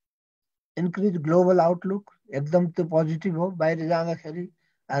 increase global outlook, एकदम त्यो positive हो। बाहिर जाँदाखेरि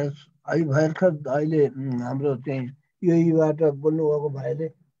अहिले भर्खर अहिले हाम्रो चाहिँ युएबाट बोल्नुभएको भाइले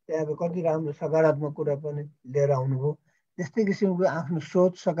त्यहाँको कति राम्रो सकारात्मक कुरा पनि लिएर आउनुभयो। त्यस्तै किसिमको आफ्नो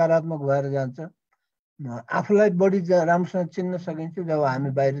सोच सकारात्मक भएर जान्छ। आफूलाई बढी राम्रोसँग चिन्न सकिन्छ जब हामी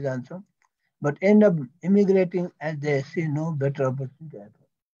बाहिर जान्छौँ। But and up इमिग्रेटिङ as they C no better opportunity.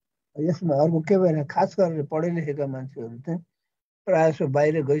 यसमा अर्को के भएर खास गरेर पढे लेखेका मान्छेहरू चाहिँ प्रायः जसो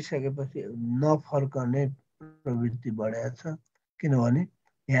बाहिर गइसकेपछि नफर्कने प्रवृत्ति बढेको छ। किनभने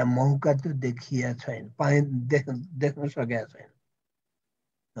यहाँ मौका त्यो देखिया छैन, देख्न सकेका छैन।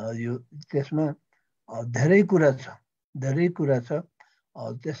 यो त्यसमा धेरै कुरा छ।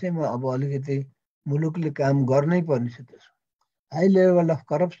 त्यसैमा अब अलिकति मुलुकले काम गर्नै पर्ने छ। त्यसमा high level of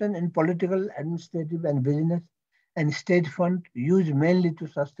corruption in political, administrative and business and state fund use mainly to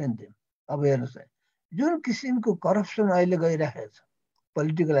sustain them. अब हेर्नुहोस् है, जुन किसिमको करप्सन अहिले गइरहेको छ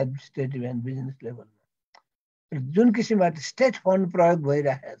पोलिटिकल, एडमिनिस्ट्रेटिभ एन्ड बिजनेस लेभलमा, जुन किसिमबाट स्टेट फन्ड प्रयोग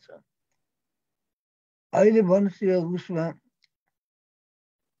भइरहेको छ, अहिले भन्नुहोस् यो उसमा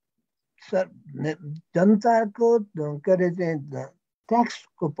जनताको के अरे चाहिँ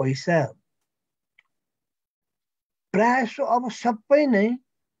ट्याक्सको पैसा प्रायः अब सबै नै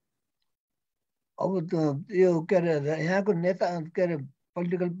अब यो के अरे यहाँको नेता के अरे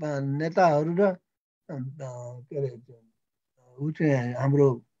पोलिटिकल नेताहरू र के अरे ऊ चाहिँ हाम्रो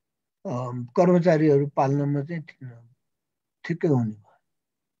कर्मचारीहरू पाल्नमा चाहिँ ठिकै हुने भयो।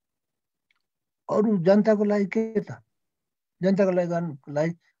 अरू जनताको लागि के त? जनताको लागि गर्नुको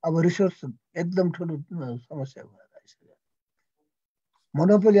लागि अब रिसोर्स एकदम ठुलो समस्या भएर आइसक्यो।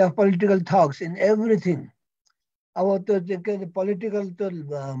 Monopoly of political thugs in everything. अब त्यो चाहिँ के पोलिटिकल त्यो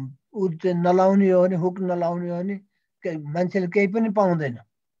ऊ चाहिँ नलाउने हो भने, हुक नलाउने हो भने मान्छेले केही पनि पाउँदैन।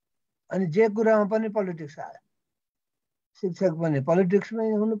 अनि जे कुरामा पनि पोलिटिक्स आयो। शिक्षक पनि पोलिटिक्समै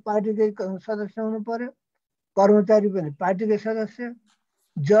हुनु, पार्टीकै सदस्य हुनु पर्यो, कर्मचारी पनि पार्टीकै सदस्य,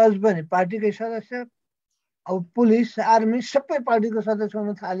 जज पनि पार्टीकै सदस्य, अब पुलिस आर्मी सबै पार्टीको सदस्य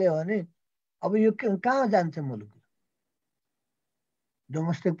हुन थाल्यो भने अब यो कहाँ जान्छ मुलुक?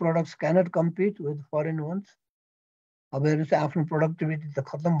 Domestic products cannot compete with foreign once. अब हेर्नुहोस् आफ्नो प्रोडक्टिभिटी त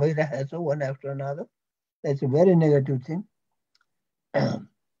खत्तम भइरहेको छ one after another. That's a very negative thing.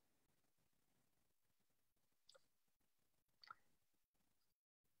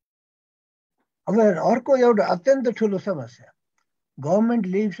 अब अर्को एउटा अत्यन्त ठुलो समस्या government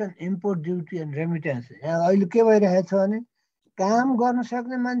lives and import duty and remittance. यहाँ अहिले के भइरहेको छ भने काम गर्न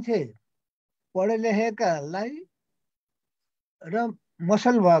सक्ने मान्छे पढे लेखेकालाई र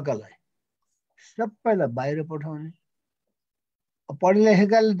मसल भएकालाई सबैलाई बाहिर पठाउने। पढे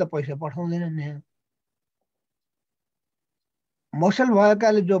लेखेकाले त पैसा पठाउँदैनन् यहाँ। मसल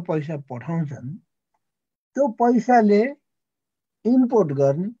भएकाले जो पैसा पठाउँछन् त्यो पैसाले इम्पोर्ट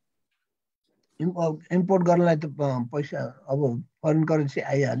गर्ने। इम्पोर्ट गर्नलाई त पैसा अब फरेन करेन्सी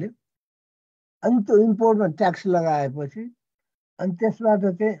आइहाल्यो। अनि त्यो इम्पोर्टमा ट्याक्स लगाएपछि अनि त्यसबाट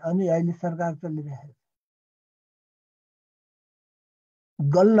चाहिँ अनि अहिले सरकार चलिरहेको छ।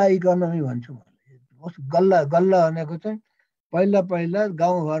 गल्ला इकोनोमी भन्छु मैले। गल्ला भनेको चाहिँ पहिला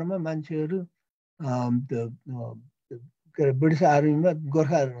गाउँघरमा मान्छेहरू के अरे ब्रिटिस आर्मीमा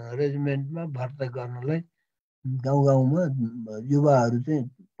गोर्खा रेजिमेन्टमा भर्ती गर्नलाई गाउँमा युवाहरू चाहिँ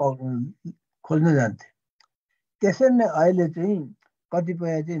खोज्न जान्थे। त्यसरी नै अहिले चाहिँ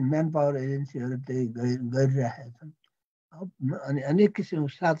कतिपय चाहिँ म्यान पावर एजेन्सीहरू त्यही गरिरहेका छन्। अनि अनेक किसिमको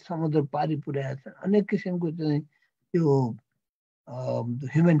सात समुद्र पारी पुर्याएका छन्। अनेक किसिमको चाहिँ त्यो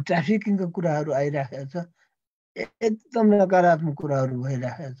ह्युमन ट्राफिकिङको कुराहरू आइरहेको छ। एकदम नकारात्मक कुराहरू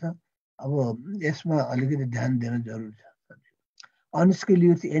भइरहेको छ। अब यसमा अलिकति ध्यान दिन जरुरी छ। Unskilled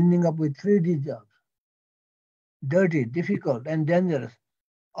youth ending up with 3D jobs, dirty, difficult and dangerous.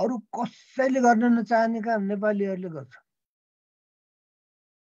 अरू कसैले गर्न नचाहने काम नेपालीहरूले गर्छ।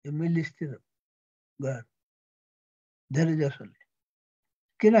 यो मिडल इस्टतिर गएर धेरै जसोले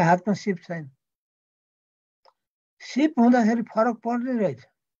किन हातमा सिप छैन? सिप हुँदाखेरि फरक पर्ने रहेछ।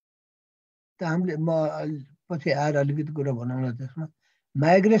 त हामीले म पछि आएर अलिकति कुरा भनौँला त्यसमा।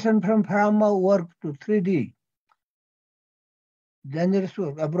 Migration from farm work to 3D dangerous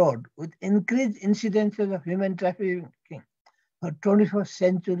work abroad with increased incidences of human trafficking for 21st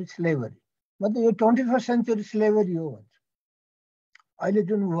century slavery. मतलब यो 21st century slavery हो भन्छ। अहिले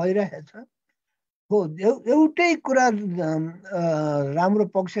जुन भइरहेको छ हो एउटै कुरा राम्रो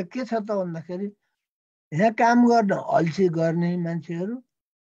पक्ष के छ त भन्दाखेरि यहाँ काम गर्न अल्छी गर्ने मान्छेहरू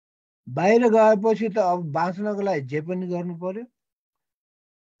बाहिर गएपछि त अब बाँच्नको लागि जे पनि गर्नु पर्यो।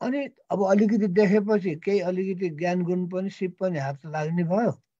 अनि अब अलिकति देखेपछि केही अलिकति ज्ञान गुण पनि सिप पनि हात लाग्ने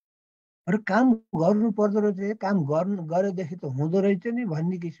भयो र काम गर्नु पर्दो रहेछ। काम गरेदेखि त हुँदो रहेछ नि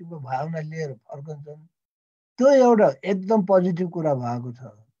भन्ने किसिमको भावना लिएर फर्कन्छन्। त्यो एउटा एकदम पोजिटिभ कुरा भएको छ।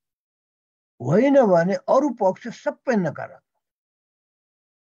 होइन भने अरू पक्ष सबै नकारात्मक।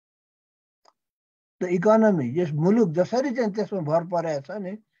 द इकोनोमी यस मुलुक जसरी चाहिँ त्यसमा भर परेको छ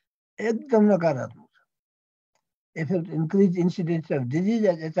नि एकदम नकारात्मक छ. If it increase incidence of disease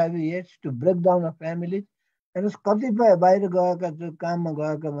as HIV/AIDS to break down of families, and कतिपय बाहिर गएका जो काममा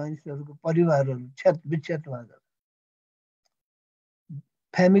गएका मानिसहरूको परिवारहरू विच्छेद भएर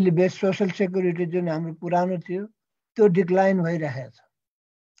फ्यामिली बेस्ड सोशल सेक्युरिटी जुन हाम्रो पुरानो थियो त्यो डिक्लाइन भइरहेको छ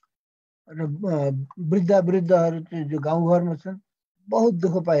र वृद्धहरू जो गाउँघरमा छन् बहुत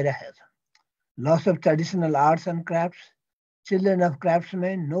दुःख पाइरहेको छ. Loss of traditional arts and crafts. Children of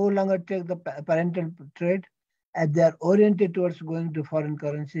craftsmen no longer take the parental trade as they are oriented towards going to foreign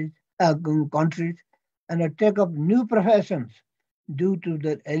countries and take up new professions due to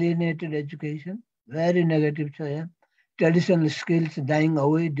their alienated education. Very negative. Traditional skills dying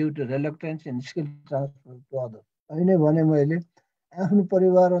away due to reluctance in skill transfer to others. अहिले भने मैले आफ्नो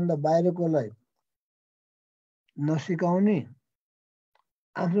परिवारभन्दा बाहिरकोलाई नसिकाउने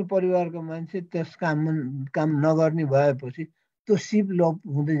आफ्नो परिवारको मान्छे त्यस काम नगर्ने भएपछि त्यो सिप लोप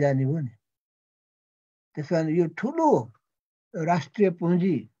हुँदै जाने हो नि. त्यस कारण यो ठुलो राष्ट्रिय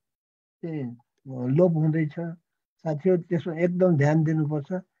पुँजी चाहिँ लोप हुँदैछ साथीहरू. त्यसमा एकदम ध्यान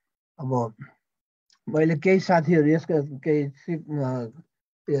दिनुपर्छ. अब मैले केही साथीहरू यसका केही सिप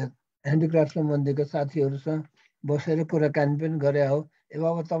ह्यान्डिक्राफ्ट सम्बन्धीका साथीहरूसँग बसेर कुराकानी पनि गरे हो.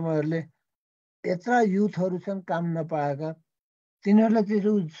 अब तपाईँहरूले यत्रा युथहरू छन् काम नपाएका, तिनीहरूलाई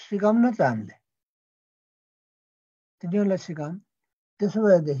त्यसो सिकाउँ न त हामीले, तिनीहरूलाई सिकाउँ. त्यसो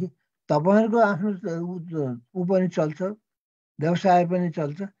भएदेखि तपाईँहरूको आफ्नो ऊ पनि चल्छ, व्यवसाय पनि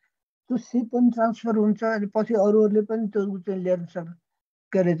चल्छ, त्यो सिप पनि ट्रान्सफर हुन्छ अनि पछि अरूहरूले पनि त्यो चाहिँ लिन सक्छ,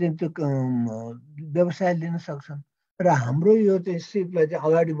 के अरे चाहिँ त्यो व्यवसाय लिन सक्छन् र हाम्रो यो चाहिँ सिपलाई चाहिँ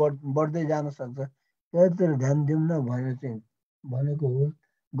अगाडि बढ्दै जान सक्छ. त्यहीतिर ध्यान दिउँ न भनेर चाहिँ भनेको हो.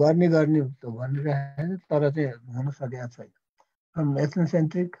 गर्ने त भनिरहेको तर चाहिँ हुन सकेको छैन. From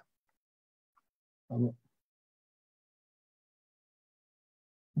ethnocentric,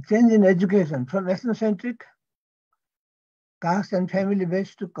 change in education from ethnocentric, caste and family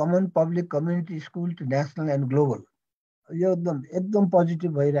based to common public community school to national and global. यो एकदम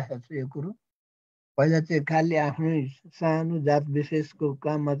पोजिटिभ भइरहेको छ यो कुरो. पहिला चाहिँ खालि आफ्नै सानो जात विशेषको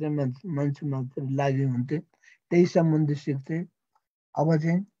काममा चाहिँ मान्छे लागि हुन्थे, त्यही सम्बन्धी सिक्थे. अब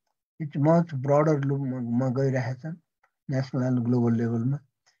चाहिँ इट्स मच ब्रडर लुकमा गइरहेछ national and global level.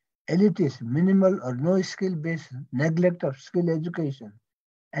 Elitist, minimal or no skill based neglect of skill education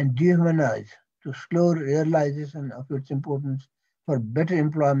and dehumanize to slow realization of its importance for better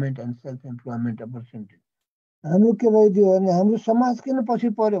employment and self-employment opportunities. हाम्रो के भइदियो भने हाम्रो समाज किन पछि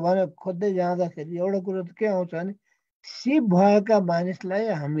पर्यो भने खोज्दै जाँदाखेरि एउटा कुरो त के आउँछ भने सिप भएका मानिसलाई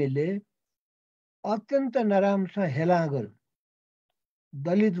हामीले अत्यन्त नराम्रोसँग हेला गर्यो,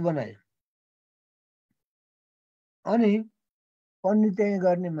 दलित बनायो अनि पण्डित्याइ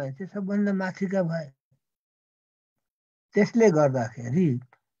गर्ने मान्छे सबभन्दा माथिका भए. त्यसले गर्दाखेरि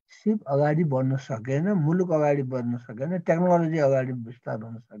सिप अगाडि बढ्न सकेन, मुलुक अगाडि बढ्न सकेन, टेक्नोलोजी अगाडि विस्तार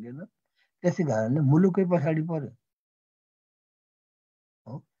हुन सकेन. त्यसै कारणले मुलुकै पछाडि पर्यो.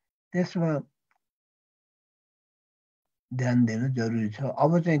 त्यसमा ध्यान दिनु जरुरी छ.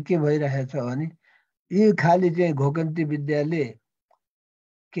 अब चाहिँ के भइरहेछ भने यी खालि चाहिँ घोकन्ती विद्याले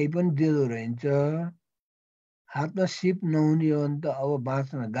केही पनि दिँदो रहन्छ, हातमा सिप नहुने हो भने त अब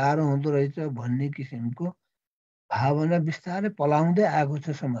बाँच्न गाह्रो हुँदो रहेछ भन्ने किसिमको भावना बिस्तारै पलाउँदै आएको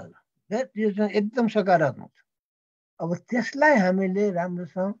छ समाजमा. यो चाहिँ एकदम सकारात्मक छ. अब त्यसलाई हामीले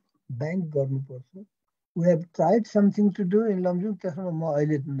राम्रोसँग ब्याङ्क गर्नुपर्छ. We have tried something to do in Lamjung. त्यसमा म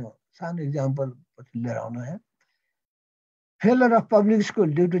अहिले सानो इक्जाम्पल पछि लिएर आउनु है. Failure of public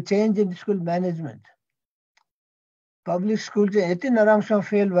school due to change in school management. Public school चाहिँ यति नराम्रोसँग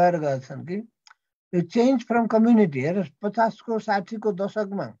फेल भएर गएका छन् कि यो चेन्ज फ्रम कम्युनिटी. हेर 50 को 60 को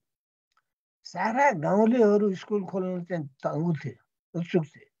दशकमा सारा गाउँलेहरू स्कुल खोल्न चाहिँ उत्सुक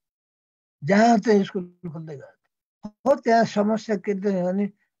थिए, जहाँ चाहिँ स्कुल खोल्दै गयो. हो त्यहाँ समस्या के थियो भने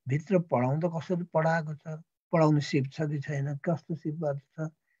भित्र पढाउँदा कसरी पढाएको छ, पढाउने सिप छ कि छैन, कस्तो सिपबाट छ,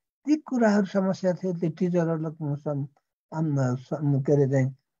 ती कुराहरू समस्या थियो. त्यो टिचरहरूलाई के अरे चाहिँ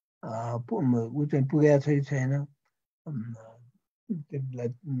ऊ चाहिँ पुगेको छ कि छैन,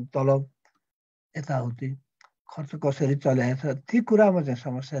 तलब यताउति खर्च कसरी चलेको छ, ती कुरामा चाहिँ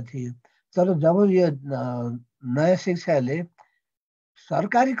समस्या थियो. तर जब यो नयाँ शिक्षाले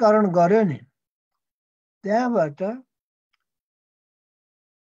सरकारीकरण गर्यो नि, त्यहाँबाट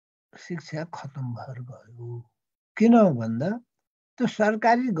शिक्षा खतम भएर गयो. किन भन्दा त्यो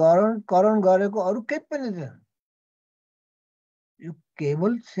सरकारीकरण गरेको अरू केही पनि छैन. यो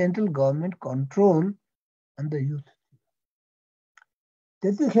केवल central government control on the youth.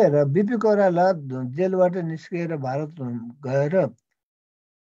 त्यतिखेर बिपी कोइराला जेलबाट निस्किएर भारत गएर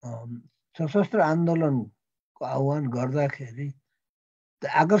सशस्त्र आन्दोलनको आह्वान गर्दाखेरि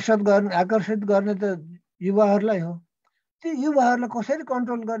आकर्षित गर्ने त युवाहरूलाई हो। त्यो युवाहरूलाई कसरी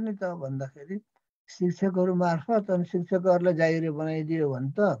कन्ट्रोल गर्ने त भन्दाखेरि शिक्षकहरू मार्फत, अनि शिक्षकहरूलाई जागिरे बनाइदियो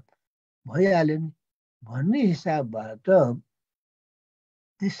भने त भइहाल्यो नि भन्ने हिसाबबाट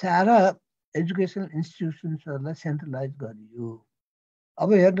ती सारा एजुकेसन इन्स्टिट्युसन्सहरूलाई सेन्ट्रलाइज गरियो।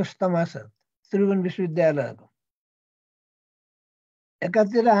 अब हेर्नुहोस् तमासा, त्रिभुवन विश्वविद्यालयको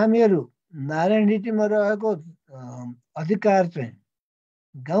एकातिर हामीहरू नारायण नीतिमा रहेको अधिकार चाहिँ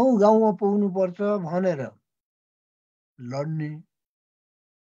गाउँ गाउँमा पुग्नुपर्छ भनेर लड्ने,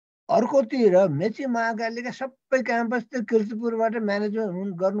 अर्कोतिर मेची महाकालीका सबै क्याम्पस चाहिँ किर्तिपुरबाट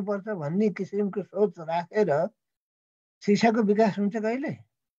म्यानेजमेन्ट गर्नुपर्छ भन्ने किसिमको सोच राखेर शिक्षाको विकास हुन्छ कहिले?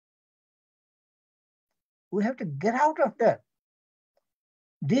 We have to get out of that.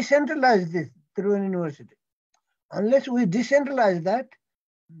 Decentralize this Trivandrum University. Unless we decentralize that,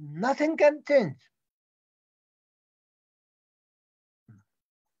 nothing can change.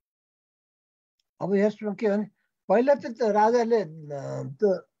 अब यसमा के भने पहिला त राजाले त्यो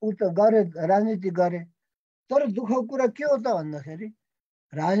उ त गरे, राजनीति गरे, तर दुःखको कुरा के हो त भन्दाखेरि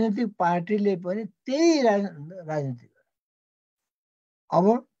राजनीतिक पार्टीले पनि त्यही राजनीति गरे। अब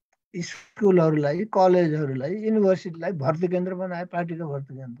स्कुलहरूलाई, कलेजहरूलाई, युनिभर्सिटीलाई भर्ती केन्द्र बनाए, पार्टीको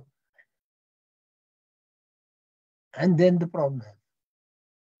भर्ती केन्द्र। And then the problem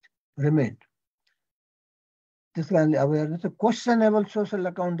remained. त्यस कारणले अब हेर्नुहोस्, questionable social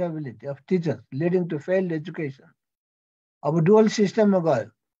accountability of teachers leading to failed education. अब डुअल सिस्टममा गयो,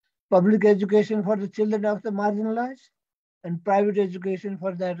 public education for the children of the marginalise and private education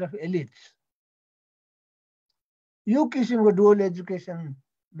for that of elites. यो किसिमको डुअल एजुकेसनमा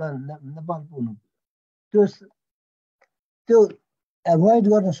नेपाल पुग्नु, त्यो एभोइड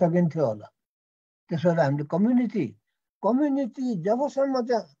गर्न सकिन्थ्यो होला। त्यसबाट हामीले कम्युनिटी जबसम्म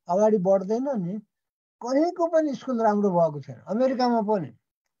चाहिँ अगाडि बढ्दैन नि, कहीँको पनि स्कुल राम्रो भएको छैन। अमेरिकामा पनि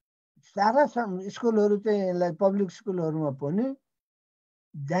सारा स्कुलहरू चाहिँ पब्लिक स्कुलहरूमा पनि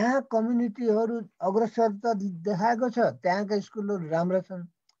जहाँ कम्युनिटीहरू अग्रसरता देखाएको छ त्यहाँका स्कुलहरू राम्रा छन्,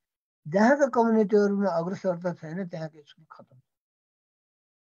 जहाँका कम्युनिटीहरूमा अग्रसरता छैन त्यहाँका स्कुल खतम।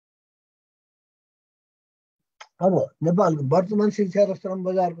 अब नेपालको वर्तमान शिक्षा र श्रम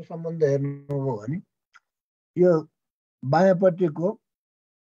बजारको सम्बन्ध हेर्नुभयो भने यो बायाँपट्टिको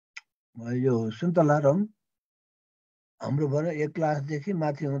यो सुन्तलाराम हाम्रो भएर एक क्लासदेखि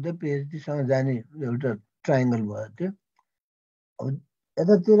माथि हुँदै पिएचडीसँग जाने एउटा ट्राइङ्गल भयो त्यो। अब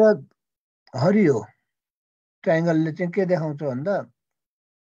यतातिर हरियो ट्राइङ्गलले चाहिँ के देखाउँछ भन्दा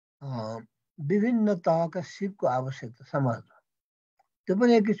विभिन्न तहका सिपको आवश्यकता समाजमा, त्यो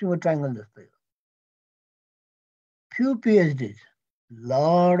पनि एक किसिमको ट्राइङ्गल जस्तै हो। Few PhDs,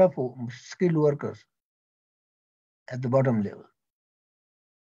 lot of skilled workers at the bottom level.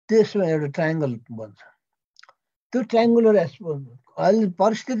 त्यसमा एउटा ट्राइङ्गल बन्छ। त्यो ट्राइङ्गुलर अहिले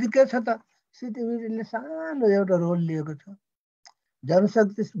परिस्थिति के छ त, सिटिभिटीले सानो एउटा रोल लिएको छ।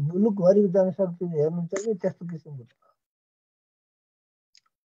 जनशक्ति मुलुकभरिको जनशक्ति हेर्नुहुन्छ कि त्यस्तो किसिमको छ।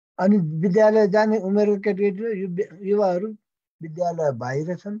 अनि विद्यालय जाने उमेरको केटाकेटी युवाहरू विद्यालय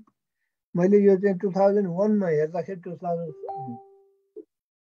बाहिर छन्। मैले यो चाहिँ 2001 मा हेर्दाखेरि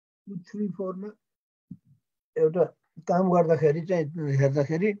 2003-04 मा एउटा काम गर्दाखेरि चाहिँ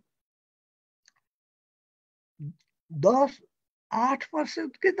हेर्दाखेरि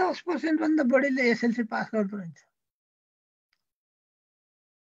 8% कि 10% भन्दा बढीले एसएलसी पास गर्दो रहेछ।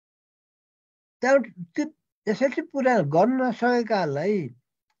 त्यो एसएलसी पुरा गर्न नसकेकालाई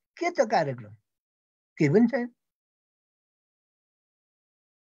के त कार्यक्रम केही पनि छैन।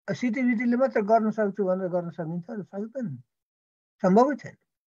 सिटिभिटीले मात्र गर्न सक्छु भनेर गर्न सकिन्छ र सक्दैन, सम्भवै छैन।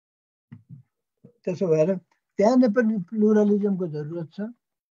 त्यसो भएर त्यहाँ पनि प्लुरलिजमको जरुरत छ।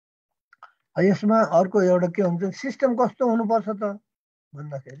 यसमा अर्को एउटा के हुन्छ, सिस्टम कस्तो हुनुपर्छ त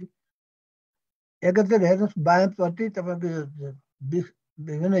भन्दाखेरि एकातिर हेर्नुहोस् बायाँपट्टि तपाईँको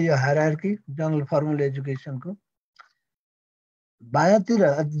विभिन्न यो हायरार्की जनरल फर्मल एजुकेसनको, बायाँतिर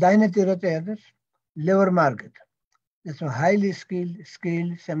दाहिनेतिर चाहिँ हेर्नुहोस् लेबर मार्केट, त्यसमा highly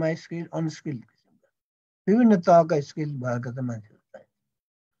skilled, semi skilled, unskilled विभिन्न तहका स्किल भएका त मान्छेहरू चाहिन्छ।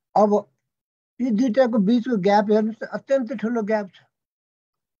 अब यी दुईटाको बिचको ग्याप हेर्नुहोस्, अत्यन्त ठुलो ग्याप छ।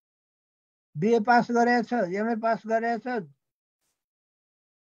 बिए पास गरेछ, एमए पास गरेछ,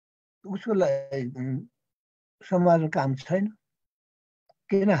 उसको लागि समाजमा काम छैन,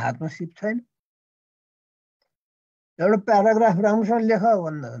 किन हातमा सिप छैन। एउटा प्याराग्राफ राम्रोसँग लेख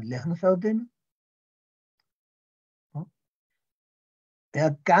भन्दा लेख्न सक्दैन।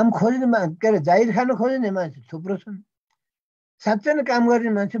 यहाँ काम खोज्ने के अरे जाहिर खान खोज्ने मान्छे थुप्रो छन्, साँच्चै नै काम गर्ने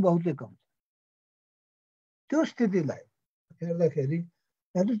मान्छे बहुतै कम छ। त्यो स्थितिलाई हेर्दाखेरि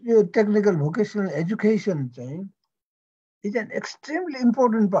यो टेक्निकल भोकेसनल एजुकेसन चाहिँ is an extremely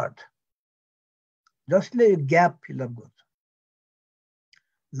important part जसले यो ग्याप फिलअप गर्छ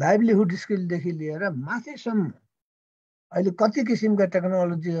लाइभलीहुड स्किलदेखि लिएर माथिसम्म अहिले कति किसिमका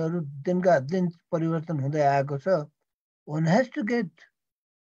टेक्नोलोजीहरू दिनका दिन परिवर्तन हुँदै आएको छ one has to get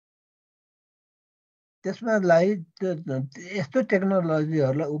त्यसमा लागि यस्तो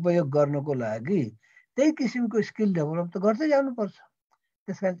टेक्नोलोजीहरूलाई उपयोग गर्नको लागि त्यही किसिमको स्किल डेभलप त गर्दै जानुपर्छ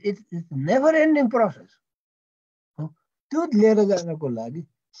त्यसकारण इट्स नेभर एन्डिङ प्रोसेस त्यो लिएर जानको लागि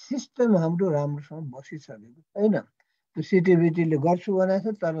सिस्टम हाम्रो राम्रोसँग बसिसकेको छैन त्यो सिटिभिटीले गर्छु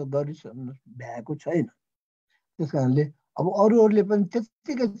भनेको छ तर गरिसक्नु भ्याएको छैन त्यसकारणले अब अरूहरूले पनि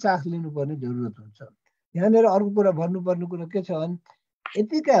त्यत्तिकै चाख लिनुपर्ने जरुरत हुन्छ यहाँनिर अर्को कुरा भन्नुपर्ने कुरा के छ भने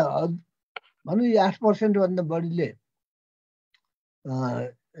यतिका भनौँ 8% भन्दा बढीले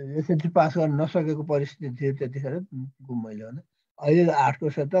एसएलसी पास गर्न नसकेको परिस्थिति थियो त्यतिखेर मैले भने अहिले 8को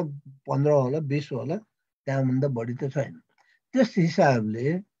सट्टा 15 होला 20 होला त्यहाँभन्दा बढी त छैन त्यस हिसाबले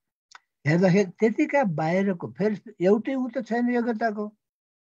हेर्दाखेरि त्यतिका बाहिरको फेरि एउटै उ त छैन योग्यताको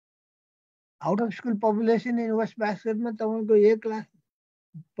out of school population in West बास्केटमा तपाईँको 1 लाख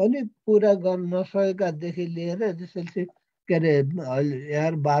पनि पुरा गर्न नसकेकादेखि लिएर एसएलसी के अरे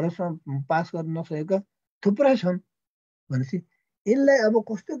यहाँ 12 पास गर्न नसकेका थुप्रै छन् भनेपछि यसलाई अब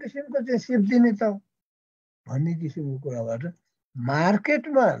कस्तो किसिमको चाहिँ सिप दिने त भन्ने किसिमको कुराबाट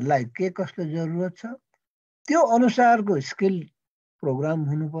मार्केटमा लाई के कस्तो जरुरत छ त्यो अनुसारको स्किल प्रोग्राम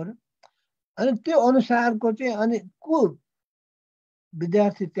हुनु पर्यो अनि त्यो अनुसारको चाहिँ अनि को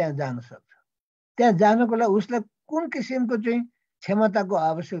विद्यार्थी त्यहाँ जान सक्छ त्यहाँ जानको लागि उसलाई कुन किसिमको चाहिँ क्षमताको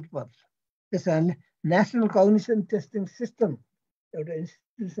आवश्यक पर्छ त्यसकारणले नेसनल कग्निसन टेस्टिङ सिस्टम एउटा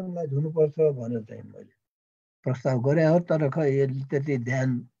इन्स्टिट्युसनलाई हुनुपर्छ भनेर चाहिँ मैले प्रस्ताव गरे हो तर खै यसले त्यति ध्यान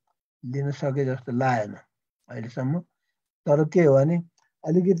दिन सके जस्तो लागेन अहिलेसम्म तर के हो भने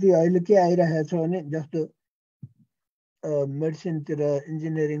अलिकति अहिले के आइरहेको छ भने जस्तो मेडिसिनतिर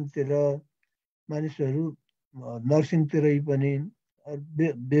इन्जिनियरिङतिर मानिसहरू नर्सिङतिरै पनि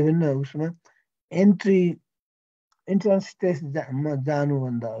विभिन्न उसमा इन्ट्रान्स टेस्टमा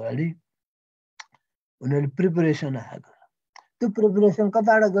जानुभन्दा अगाडि उनीहरूले प्रिपरेसन आएको त्यो प्रिपरेसन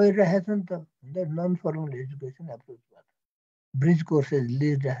कताबाट गरिरहेका छन् त non formal education एप्रोचबाट bridge courses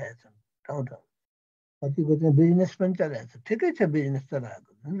लिइरहेका छन् ठाउँ ठाउँ कतिको चाहिँ बिजनेस पनि चलाएको छ ठिकै छ बिजनेस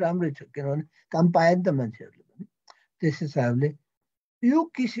चलाएको राम्रै छ किनभने काम पाए नि त मान्छेहरूले पनि त्यस हिसाबले यो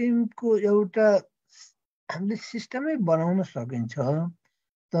किसिमको एउटा हामीले सिस्टमै बनाउन सकिन्छ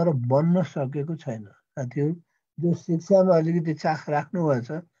तर बन्न सकेको छैन साथीहरू जो शिक्षामा अलिकति चाख राख्नुभएको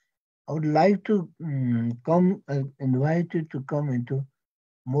छ I would like to invite you to come into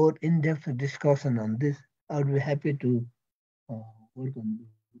more in-depth discussion on this. I would be happy to work on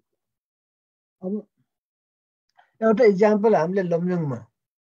this. अब एउटा इक्जाम्पल हामीले लमजुङमा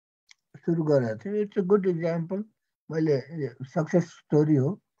सुरु गरेका थियौँ इट्स अ गुड इक्जाम्पल मैले सक्सेस स्टोरी हो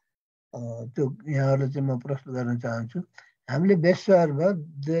त्यो यहाँहरूलाई चाहिँ म प्रस्तुत गर्न चाहन्छु हामीले बेस्ट सहरमा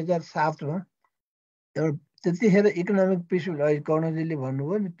 2007मा एउटा त्यतिखेर इकोनोमिक पिस कर्णजीले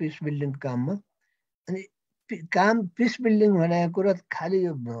भन्नुभयो नि पिस बिल्डिङ काममा अनि काम पिस बिल्डिङ भनेको कुरा खालि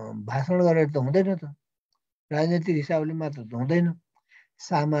यो भाषण गरेर त हुँदैन त राजनीतिक हिसाबले मात्र त हुँदैन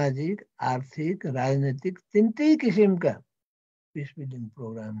सामाजिक आर्थिक राजनीतिक तिनटै किसिमका पिस बिल्डिङ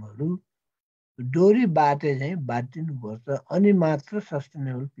प्रोग्रामहरू डोरी बाटे चाहिँ बाटिनुपर्छ अनि मात्र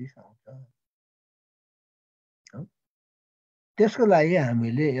सस्टेनेबल पिस आउँछ त्यसको लागि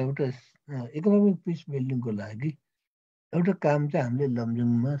हामीले एउटा इकोनोमिक पिस बिल्डिङको लागि एउटा काम चाहिँ हामीले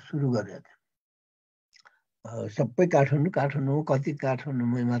लमजुङमा सुरु गरेका थियौँ सबै काठमाडौँ कति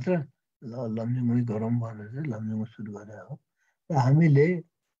काठमाडौँमै मात्र लमजुङमै गरौँ भनेर चाहिँ लमजुङमा सुरु गरेका हो र हामीले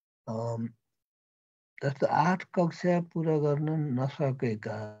जस्तो 8 कक्षा पुरा गर्न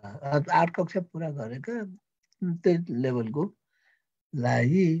नसकेका 8 कक्षा पुरा गरेका त्यही लेभलको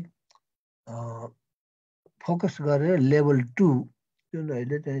लागि फोकस गरेर लेभल 2 जुन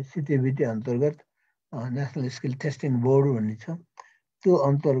अहिले चाहिँ सिटिभिटी अन्तर्गत नेसनल स्किल टेस्टिङ बोर्ड भन्ने छ त्यो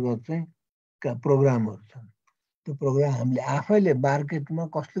अन्तर्गत चाहिँ प्रोग्रामहरू छन् त्यो प्रोग्राम हामीले आफैले मार्केटमा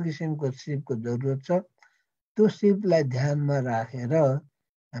कस्तो किसिमको सिपको जरुरत छ त्यो सिपलाई ध्यानमा राखेर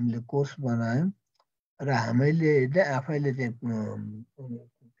हामीले कोर्स बनायौँ र हामीले आफैले चाहिँ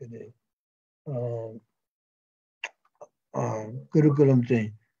करिकुलम चाहिँ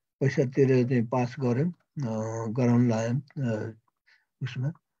पैसा तिरेर चाहिँ पास गऱ्यौँ गराउन लाग्यौँ उसमा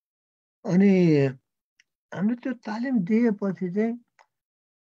अनि हामीले त्यो तालिम दिएपछि चाहिँ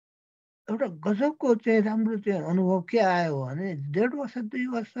एउटा गजबको चाहिँ राम्रो चाहिँ अनुभव के आयो भने 1.5 वर्ष 2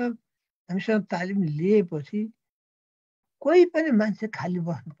 वर्ष हामीसँग तालिम लिएपछि कोही पनि मान्छे खाली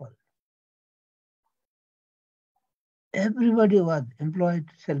बस्नु पर्दैन everybody was employed,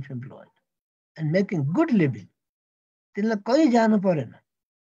 self-employed, and making good living. तिनलाई कहीँ जानु परेन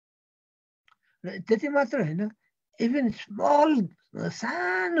र त्यति मात्र होइन इभन स्मल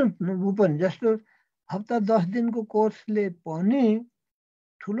सानो ऊ पनि जस्तो हप्ता 10 दिनको कोर्सले पनि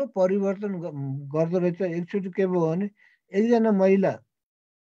ठुलो परिवर्तन गर्दो रहेछ एकचोटि के भयो भने एकजना महिला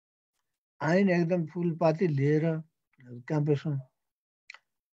आइन एकदम फुलपाती लिएर क्याम्पसमा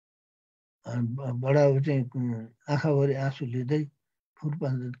बडा चाहिँ आँखाभरि आँसु लिँदै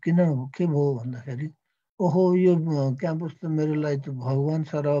फुलपाती किन के भयो भन्दाखेरि ओहो यो क्याम्पस त मेरो लागि त भगवान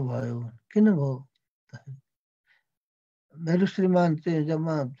सरह भयो किन भयो मेरो श्रीमान चाहिँ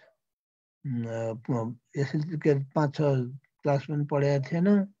जम्मा एसएलसी के 5-6 क्लास पनि पढेको थिएन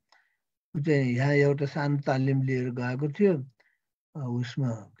ऊ चाहिँ यहाँ एउटा सानो तालिम लिएर गएको थियो उसमा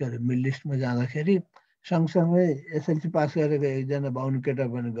के अरे मिडल इस्टमा जाँदाखेरि सँगसँगै एसएलसी पास गरेको एकजना बाहुन केटा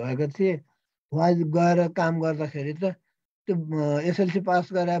पनि गएका थिए उहाँ गएर काम गर्दाखेरि त त्यो एसएलसी पास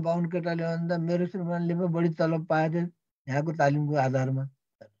गरे बाहुन केटाले भन्दा मेरो श्रीमानले पनि बढी तलब पाए यहाँको तालिमको आधारमा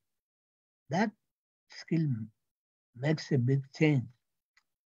that skill makes a big change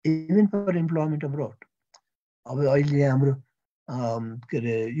even for employment abroad अब अहिले हाम्रो के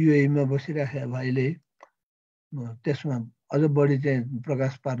अरे युएईमा बसिराखेका भाइले त्यसमा अझ बढी चाहिँ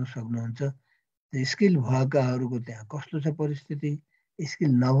प्रकाश पार्न सक्नुहुन्छ स्किल भएकाहरूको त्यहाँ कस्तो छ परिस्थिति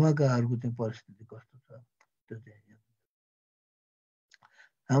स्किल नभएकाहरूको चाहिँ परिस्थिति कस्तो छ त्यो चाहिँ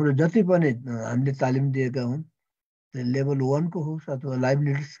हाम्रो जति पनि हामीले तालिम दिएका हुन् त्यो लेभल 1 को होस् अथवा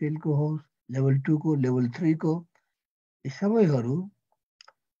लाइभलीहुड स्किलको होस् लेभल 2 को लेभल 3 को यी सबैहरू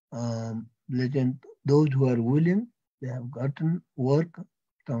those who are willing they have gotten work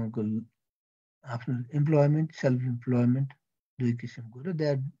तपाईँको आफ्नो employment self employment दुई किसिमको र they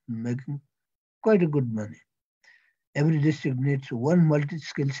are making quite a good money. Every district needs one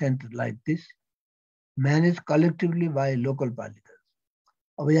multi-skill center like this managed collectively by local palikas.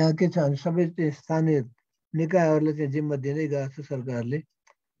 अब यहाँ के छ भने सबै स्थानीय निकायहरूले चाहिँ जिम्मा दिँदै गएको छ सरकारले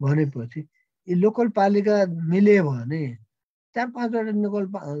भनेपछि यी लोकल पालिका मिले भने 4-5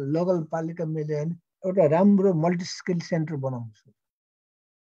 वटा लोकल पालिका मिले भने एउटा राम्रो मल्टी स्किल सेन्टर बनाउन सक्छ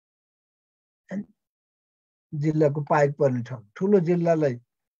जिल्लाको पाइक पर्ने ठाउँ ठुलो जिल्लालाई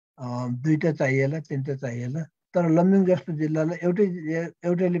 2टा चाहिएला 3टा चाहिएला तर लमजुङ जस्तो जिल्लालाई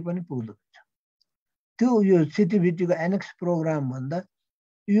एउटैले पनि पुग्दैन त्यो यो सिटिभिटीको एनेक्स प्रोग्राम भन्दा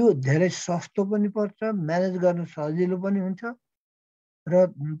यो धेरै सस्तो पनि पर्छ म्यानेज गर्न सजिलो पनि हुन्छ र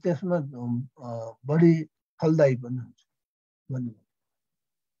त्यसमा बढी फलदायी पनि हुन्छ भन्ने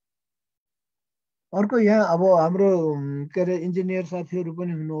अर्को यहाँ अब हाम्रो के अरे इन्जिनियर साथीहरू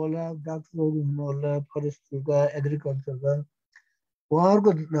पनि हुनु होला डाक्टरहरू हुनु होला फरेस्ट्रीका एग्रिकल्चरका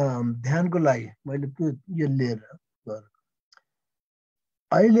उहाँहरूको ध्यानको लागि मैले यो लिएर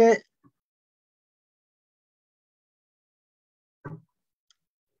अहिले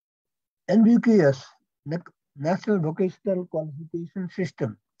NVQS national vocational qualification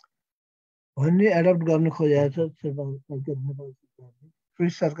system भन्ने एडप्ट गर्न खोजेको छ नेपाल सरकारले फ्री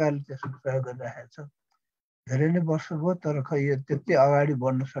सरकारले त्यसको प्रयोग गरिरहेको छ धेरै नै वर्ष भयो तर खै यो त्यति अगाडि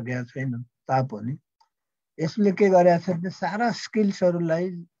बढ्न सकेको छैन तापनि यसले के गरेको छ भने सारा स्किल्सहरूलाई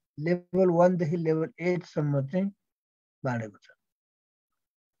लेभल 1 देखि लेभल 8 सम्म चाहिँ बाँडेको छ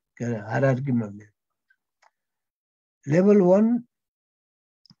के अरे हायरार्कीमा लेभल 1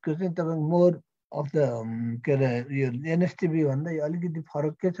 को चाहिँ तपाईको मोर अफ द के अरे यो एनएसटिबी भन्दा अलिकति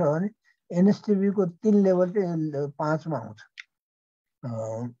फरक के छ भने एनएसटिबी को 3 लेभल चाहिँ 5 मा आउँछ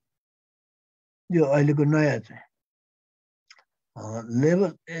यो अहिलेको नयाँ चाहिँ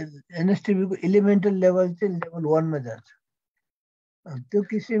लेभल एनएसटिबी को एलिमेन्टल लेभल चाहिँ लेभल 1 मा जान्छ त्यो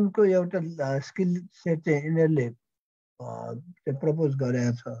किसिमको एउटा स्किल सेट चाहिँ यिनीहरूले प्रपोज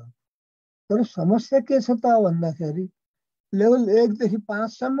गरेको छ तर समस्या के छ त भन्दाखेरि लेभल 1 देखि 5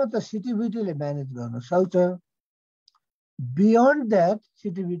 सम्म त सिटिभिटीले म्यानेज गर्न सक्छ बियोन्ड दैट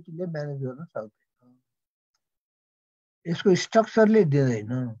सिटिभिटीले म्यानेज गर्न सक्दैन यसको स्ट्रक्चरले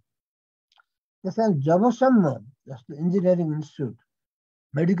दिँदैन त्यसैले जबसम्म जस्तो इन्जिनियरिङ इन्स्टिट्युट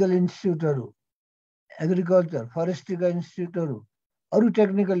मेडिकल इन्स्टिट्युटहरू एग्रिकल्चर फरेस्ट्रीका इन्स्टिट्युटहरू अरू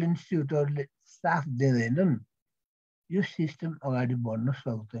टेक्निकल इन्स्टिट्युटहरूले साथ दिँदैनन् यो सिस्टम अगाडि बढ्न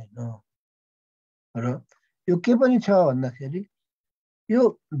सक्दैन र यो के पनि छ भन्दाखेरि यो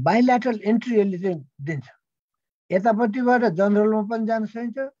बाइल्याटरल एन्ट्री यसले चाहिँ दिन्छ यतापट्टिबाट जनरलमा पनि जान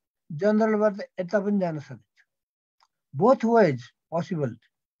सकिन्छ जनरलबाट यता पनि जान सकिन्छ बोथ वेज पोसिबल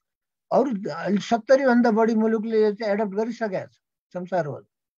अरू 70 भन्दा बढी मुलुकले यो चाहिँ एडप्ट गरिसकेका छ संसारभर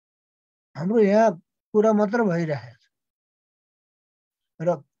हाम्रो यहाँ कुरा मात्र भइरहेको छ र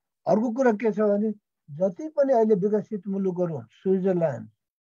अर्को कुरा के छ भने जति पनि अहिले विकसित मुलुकहरू स्विजरल्यान्ड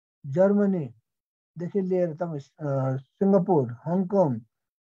जर्मनी देखि लिएर तपाईँ सिङ्गापुर, हङकङ,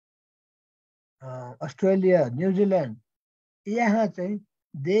 अस्ट्रेलिया, न्युजिल्यान्ड, यहाँ चाहिँ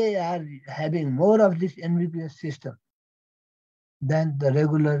they are having more of this ambiguous system than the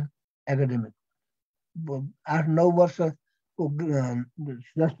regular academic. 8-9 वर्षको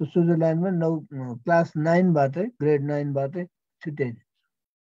जस्तो स्विजरल्यान्डमा क्लास 9 बाटै ग्रेड 9 बाटै छुट्याइदिन्छ।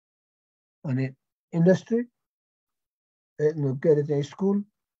 अनि इन्डस्ट्री के अरे चाहिँ स्कुल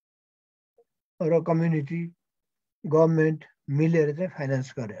र कम्युनिटी गभर्मेन्ट मिलेर चाहिँ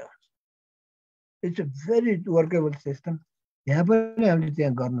फाइनेन्स गरेर it's a very workable system. यहाँ पनि हामीले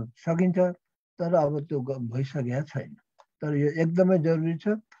त्यहाँ गर्न सकिन्छ, तर अब त्यो भइसकेको छैन। तर यो एकदमै जरुरी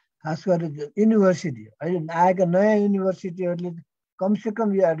छ, खास गरेर युनिभर्सिटी अहिले आएका नयाँ युनिभर्सिटीहरूले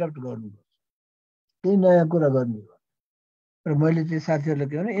कमसेकम यो एडप्ट गर्नुपर्छ, त्यही नयाँ कुरा गर्ने हो। र मैले चाहिँ साथीहरूलाई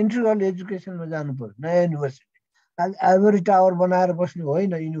के भने इन्टिग्रल एजुकेसनमा जानु पर्यो, नयाँ युनिभर्सिटी। आइभरी टावर बनाएर बस्नु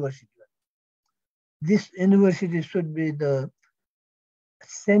होइन university. This university should be the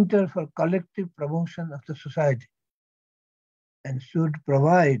centre for collective promotion of the society and should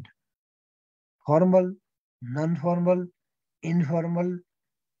provide formal, non-formal, informal,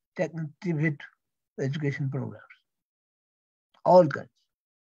 technical education programs, all kinds.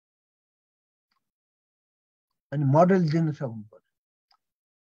 And model दिन सक्नु पर्यो।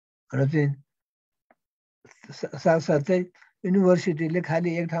 र चाहिँ साथसाथै युनिभर्सिटीले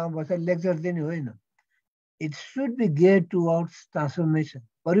खालि एक ठाउँमा बसेर लेक्चर दिने होइन। It should be geared towards transformation,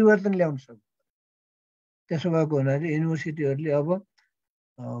 परिवर्तन ल्याउन सक्नु। त्यसो भएको हुनाले युनिभर्सिटीहरूले अब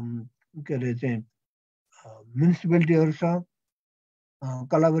के अरे चाहिँ म्युनिसिपालिटीहरूसँग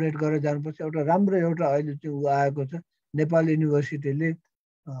कोलाबोरेट गरेर जानुपर्छ। एउटा राम्रो एउटा अहिले चाहिँ आएको छ, नेपाल युनिभर्सिटीले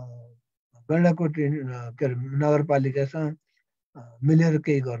गैंडाकोट के अरे नगरपालिकासँग मिलेर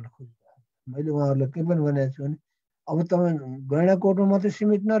केही गर्न खोजिरहेको छ। मैले उहाँहरूलाई के पनि भनेको छु भने अब तपाईँ गैंडाकोटमा मात्रै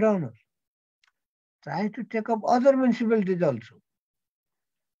सीमित नरहनुहोस्, try to take up other म्युनिसिपालिटिज also.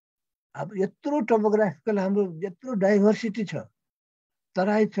 अब यत्रो टोपोग्राफिकल हाम्रो यत्रो डाइभर्सिटी छ,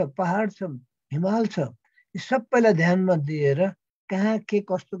 तराई छ, पहाड छ, हिमाल छ, यी सबैलाई ध्यानमा दिएर कहाँ के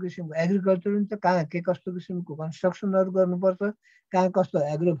कस्तो किसिमको एग्रिकल्चर हुन्छ, कहाँ के कस्तो किसिमको कन्स्ट्रक्सनहरू गर्नुपर्छ, कहाँ कस्तो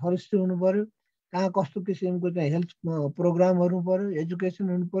एग्रो फरेस्ट्री हुनु पर्यो, कहाँ कस्तो किसिमको चाहिँ हेल्थ प्रोग्रामहरू हुनु पर्यो, एजुकेसन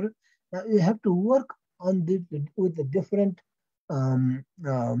हुनु पर्यो। You have to work on this with the different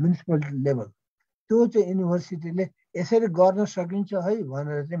municipal level. त्यो चाहिँ युनिभर्सिटीले यसरी गर्न सकिन्छ है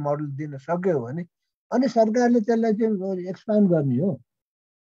भनेर चाहिँ मोडल दिन सक्यो भने अनि सरकारले त्यसलाई चाहिँ एक्सपान्ड गर्ने हो।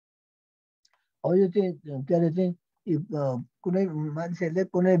 अब यो चाहिँ के अरे चाहिँ कुनै मान्छेले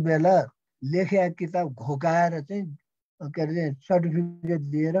कुनै बेला लेखेका किताब घोकाएर चाहिँ के अरे चाहिँ सर्टिफिकेट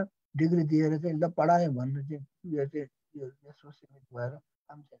दिएर डिग्री दिएर चाहिँ ल पढायो भन्ने चाहिँ यो चाहिँ यसो सीमित भएर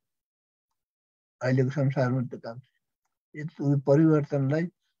काम छैन अहिलेको संसारमा। त्यो काम छ, परिवर्तनलाई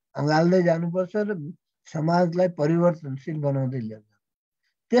अँगाल्दै जानुपर्छ र समाजलाई परिवर्तनशील बनाउँदै ल्याउँछ।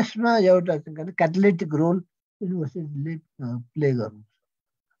 त्यसमा एउटा क्याटालिटिक रोल युनिभर्सिटीले प्ले गर्नु।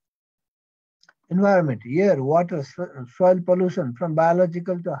 Environment, air, water, soil pollution from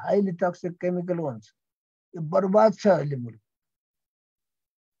biological to highly toxic chemical ones. यो बर्बाद छ अहिले मुलुक।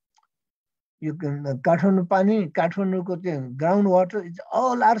 यो काठमाडौँ पानी, काठमाडौँको त्यो ground water is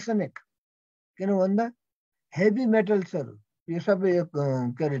all arsenic. किन भन्दा हेभी मेटल्सहरू यो सबै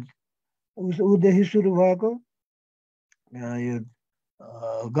के अरे उदेखि सुरु भएको यो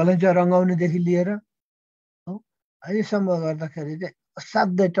गलैँचा रङ्गाउनेदेखि लिएर अहिलेसम्म गर्दाखेरि चाहिँ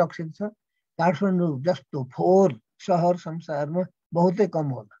असाध्यै टक्सिक छ। काठमाडौँ जस्तो फोहोर सहर संसारमा बहुतै कम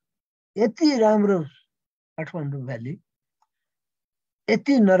होला। यति राम्रो काठमाडौँ भ्याली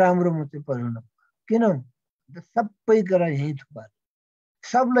यति नराम्रो मात्रै परिणत किन? सबै कुरा यहीँ थुपार्यो,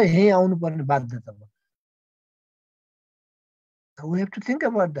 सबलाई यहीँ आउनुपर्ने बाध्यता भयो। We have to think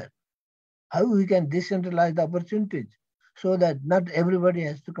about that. How we can decentralize the opportunities so that not everybody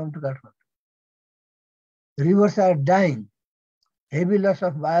has to come to Kathmandu. Rivers are dying. Heavy loss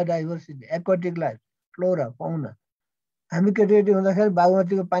of biodiversity, aquatic life, flora, fauna. हामी केटाकेटी हुँदाखेरि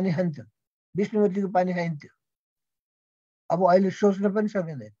बागमतीको पानी खान्थ्यो, विष्णुमतीको पानी खाइन्थ्यो। अब अहिले सोच्न पनि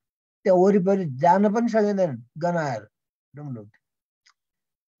सकिँदैन, त्यहाँ वरिपरि जान पनि सकिँदैन गनाएर डुम्लुक्थ्यो।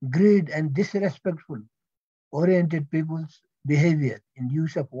 Greed and disrespectful oriented people's behavior in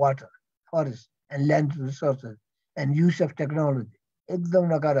use of water, forest and land resources and use of technology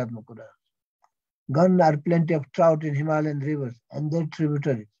एकदम नकारात्मक कुरा। Gone are plenty of trout in Himalayan rivers and their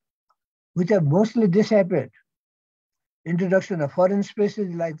tributaries, which have mostly disappeared. Introduction of foreign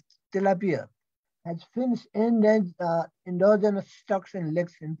species like tilapia has finished endogenous stocks in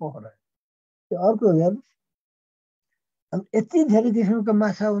lakes in Poorna. अर्को हेर्नु, अब यति धेरै किसिमका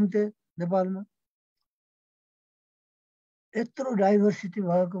माछा हुन्थे नेपालमा, यत्रो डाइभर्सिटी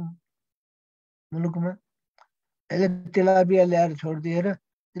भएको मुलुकमा यसले तिलापिया ल्याएर छोडिदिएर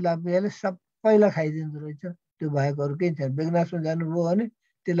तिलापियाले सबैलाई खाइदिँदो रहेछ त्यो बाहेक अरू केही छैन बेगनासमा जानुभयो भने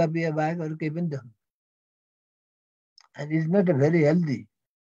तिलापिया बाहेक अरू केही पनि देख्नु and it's not a very healthy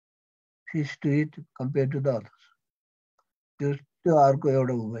fish to eat compared to the others त्यो अर्को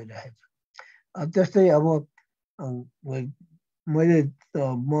एउटा उ भइरहेछ त्यस्तै अब मैले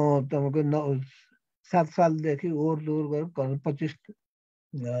म तपाईको 7 सालदेखि ओहोरदोहोर गरेर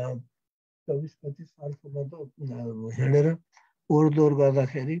 24-25 सालसम्म त हिँडेर ओहोरदोहोर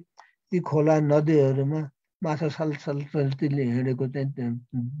गर्दाखेरि ती खोला नदीहरूमा माछा सलसलले हिँडेको चाहिँ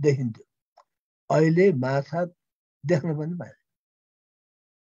देखिन्थ्यो अहिले माछा देख्न पनि पाइँदैन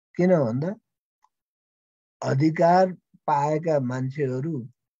किन भन्दा अधिकार पाएका मान्छेहरू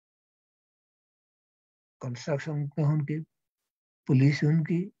कन्स्ट्रक्सनको हुन् कि पुलिस हुन्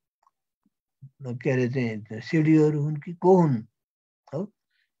कि के अरे चाहिँ सिडीहरू हुन् कि को हुन् हो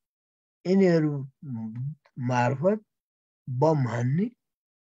यिनीहरू मार्फत बम हान्ने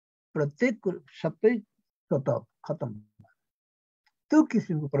प्रत्येक सबै खतम त्यो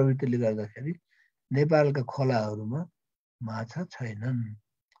किसिमको प्रवृत्तिले गर्दाखेरि नेपालका खोलाहरूमा माछा छैनन्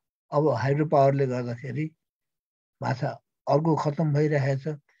अब हाइड्रो पावरले गर्दाखेरि माछा अर्को खतम भइरहेछ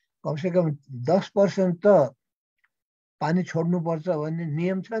कमसेकम 10% त पानी छोड्नुपर्छ भन्ने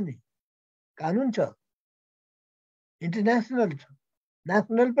नियम छ नि कानुन छ इन्टरनेसनल छ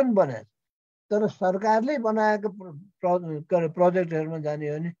नेसनल पनि बनाएको तर सरकारले बनाएको प्रोजेक्टहरुमा जाने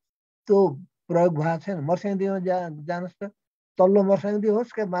हो भने त्यो प्रयोग भएको छैन मर्स्याङदीमा जानुस् त तल्लो मर्स्याङदी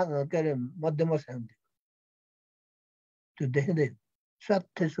होस् के अरे मध्य मर्स्याङदी त्यो देखिँदैन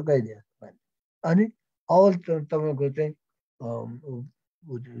सबै सुकाइदियो अनि अल तपाईको चाहिँ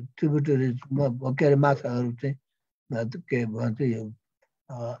ट्रिब्युटरिजमा के अरे माछाहरू चाहिँ के भन्छ यो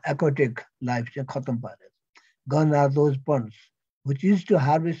aquatic life चाहिँ खतम पारेको gone are those ponds which used to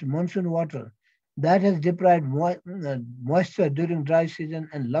harvest monsoon water that has deprived moisture during dry season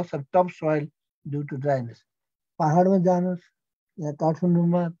and loss of topsoil due to dryness पहाडमा जानुस् या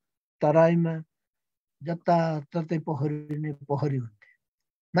काठमाडौँमा तराईमा जताततै पोखरी हुन्थे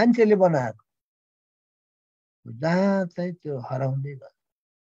मान्छेले बनाएको जहाँ चाहिँ त्यो हराउँदै गयो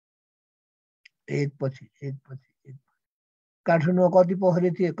एकपछि काठमाडौँमा कति पोखरी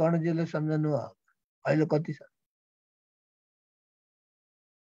थिए कर्णजीले सम्झनु अहिले कति छ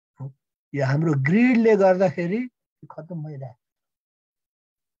यो हाम्रो ग्रिडले गर्दाखेरि खतम भइरहेको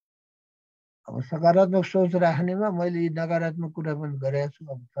अब सकारात्मक सोच राख्नेमा मैले यी नकारात्मक कुरा पनि गरेको छु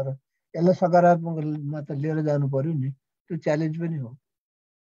अब तर यसलाई सकारात्मकमा त लिएर जानु पर्यो नि त्यो च्यालेन्ज पनि हो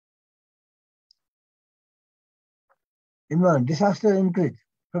disaster increase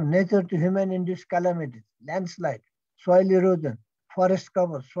from nature to human induced calamities landslide soil erosion forest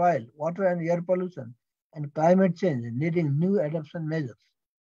cover soil water and air pollution and climate change needing new adaptation measures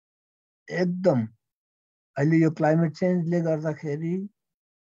एकदम अहिले यो क्लाइमेट चेन्जले गर्दाखेरि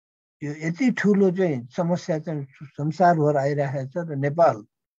यो यति ठुलो चाहिँ समस्या चाहिँ संसारभर आइरहेको छ र नेपाल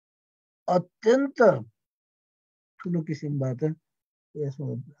अत्यन्त ठुलो किसिमबाट यसमा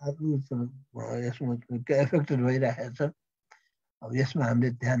एफेक्टेड भइरहेको छ अब यसमा हामीले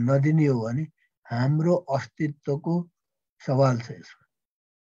ध्यान नदिने हो भने हाम्रो अस्तित्वको सवाल छ यसमा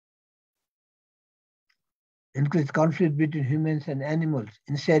increased conflict between humans and animals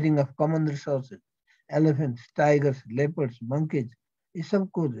in sharing of common resources elephants tigers leopards monkeys यी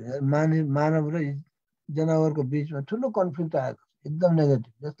सबको मानव र जनावरको बीचमा ठुलो कन्फ्लिक्ट आएको एकदम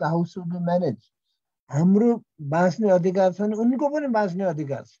नेगेटिभ जस्तो हाउ शुड बी म्यानेज हाम्रो बाँच्ने अधिकार छ नि उनको पनि बाँच्ने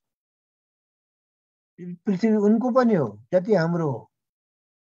अधिकार छ पृथ्वी उनको पनि हो जति हाम्रो हो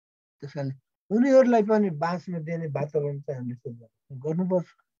त्यसैले उनीहरूलाई पनि बाँच्न दिने वातावरण चाहिँ हामीले सृजना गर्नुपर्छ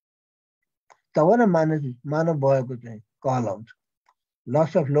तब न मानव भएको चाहिँ कहल आउँछ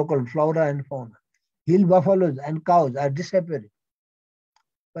loss of local flora and fauna hill buffaloes and cows are disappearing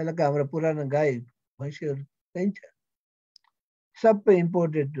पहिलाका हाम्रो पुरानो गाई भैँसीहरू चाहिँ छ सबै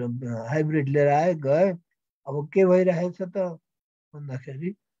इम्पोर्टेड हाइब्रिड लिएर आए गए अब के भइरहेछ त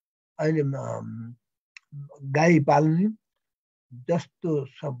भन्दाखेरि अहिले गाई पाल्ने जस्तो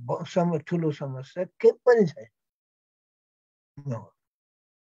ठुलो समस्या के पनि छैन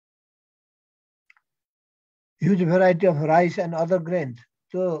huge variety of rice and other grains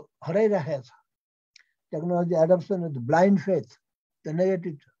so हराइरहेको छ technology adaptation with blind faith the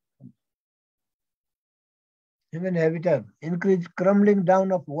negative human habitat increase crumbling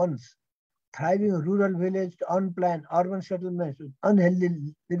down of once thriving rural village to unplanned urban settlements with unhealthy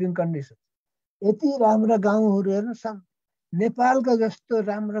living conditions यति राम्रा गाउँहरू हेर्नु नेपालका जस्तो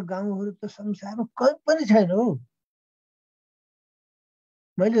राम्रा गाउँहरू त संसारमा कहीँ पनि छैन हो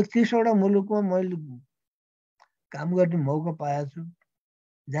मैले 30 वटा मुलुकमा मैले काम गर्ने मौका पाएको छु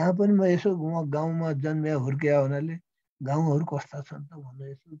जहाँ पनि म यसो गाउँमा जन्मिया हुर्किया हुनाले गाउँहरू कस्ता छन् त भनेर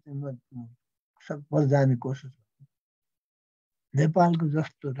यसो म सकभर जाने कोसिस गर्छु। नेपालको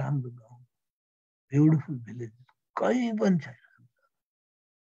जस्तो राम्रो गाउँ, ब्युटिफुल भिलेज कहीँ पनि छैन।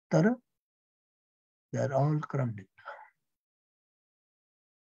 तर दे आर अल क्रम्बलिङ।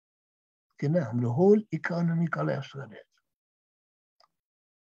 किन हाम्रो होल इकोनोमी कलेप्स गरेको छ।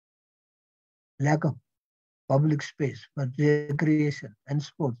 Lack of public space for recreation and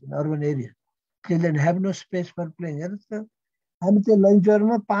sports in urban areas. Children have no space for playing. हामी त्यो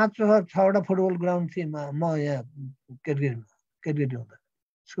लैनचौरमा 5-6वटा फुटबल ग्राउन्ड थिए। म यहाँ केटी हुँदा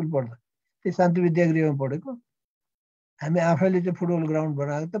स्कुल पढ्दा त्यो शान्ति विद्यागृहमा पढेको। हामी आफैले चाहिँ फुटबल ग्राउन्ड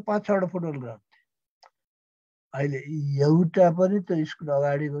बनाएको त 5-6वटा फुटबल ग्राउन्ड थिए। अहिले एउटा पनि त्यो स्कुल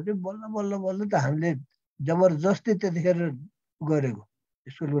अगाडिको चाहिँ बल्ल बल्ल बल्ल त हामीले जबरजस्ती त्यतिखेर गरेको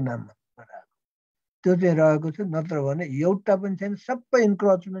स्कुलको नाममा बनाएको त्यो चाहिँ रहेको छ। नत्र भने एउटा पनि छैन, सबै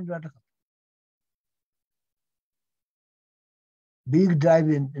इन्क्रोचमेन्टबाट। Big drive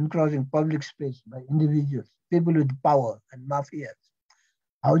in encroaching public space by individuals, people with power and mafias.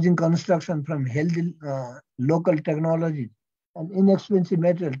 Housing construction from healthy local technologies and inexpensive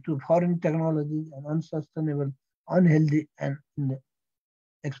material to foreign technologies and unsustainable, unhealthy and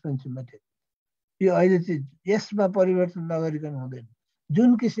expensive material. यो अहिले चाहिँ यसमा परिवर्तन नगरिकन हुँदैन।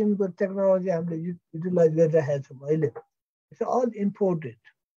 जुन किसिमको technology हामीले युटिलाइज गरिरहेका छौँ अहिले, it's all imported,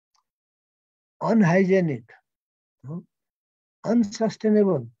 unhygienic,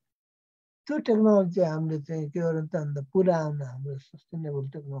 unsustainable. त्यो टेक्नोलोजी चाहिँ हामीले चाहिँ के गर्नु त अन्त पुरा आउन हाम्रो सस्टेनेबल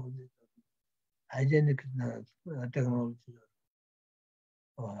टेक्नोलोजी, हाइजेनिक टेक्नोलोजी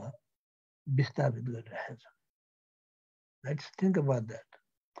विस्थापित गरिरहेका छौँ। Let's think about that.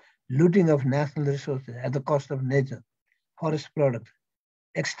 Looting of national resources at the cost of nature, forest products,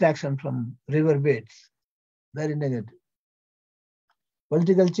 extraction from river beds, very negative.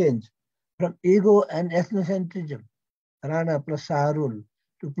 Political change from ego and ethnocentrism, Rana plus Shah rule,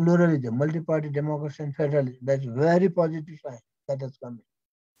 to pluralism, multi-party democracy and federalism. That's very positive sign that has come in.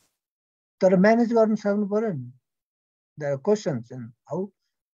 तर manage गर्न सक्नु पर्यो नि. There are questions and how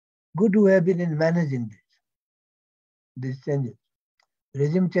good we have been in managing these changes.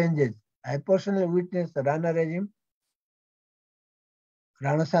 Regime changes. I personally witnessed the Rana regime.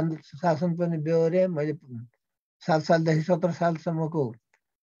 Rana शासन पनि बेहोरे, मैले 7 सालदेखि 17 सालसम्मको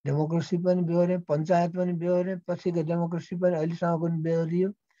democracy पनि बेहोरे, पञ्चायत पनि बेहोरे, पछिको डेमोक्रेसी पनि अहिलेसम्मको पनि बेहोरियो।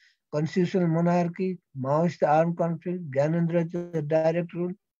 Constitutional monarchy, Maoist arm conflict, Gyanendra direct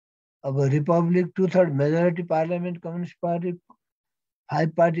rule, अब Republic, 2/3 majority parliament, communist party,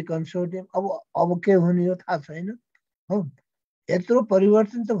 5 party consortium. अब के हुने हो थाहा छैन। हो, यत्रो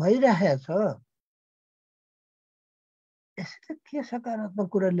परिवर्तन त भइरहेको छ। यसले के सकारात्मक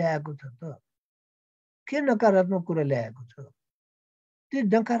कुरा ल्याएको छ त, के नकारात्मक कुरा ल्याएको छ? त्यो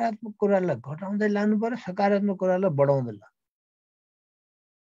नकारात्मक कुरालाई घटाउँदै लानु पर्यो, सकारात्मक कुरालाई बढाउँदै लानु।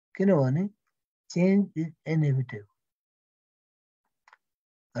 किनभने चेन्ज इज इनेभिटेबल।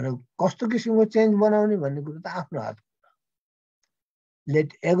 र कस्तो किसिमको चेन्ज बनाउने भन्ने कुरो त आफ्नो हातको। Late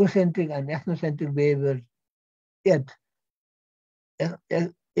एगोसेन्ट्रिक and एथ्नोसेन्ट्रिक behaviour yet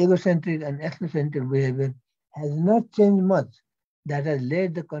egocentric and ethnocentric behavior has not changed much. That has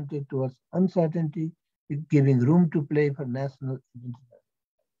led the country towards uncertainty, giving room to play for national identity.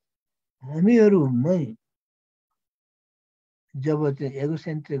 हामीहरुमै जब चाहिँ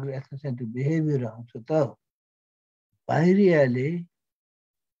एगोसेन्ट्रिक र एथ्नोसेन्ट्रिक बिहेभियर आउँछ त बाहिरियाले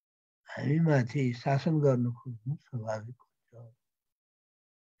हामीमाथि शासन गर्न खोज्नु स्वाभाविक हुन्छ।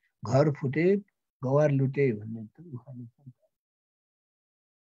 घर फुटे गवार लुटे भन्ने त उखान छ।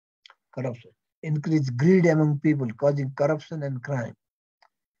 Corruption. Increased greed among people, causing corruption and crime.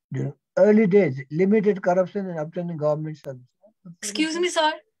 During early days, limited corruption in obtaining government services. Excuse me,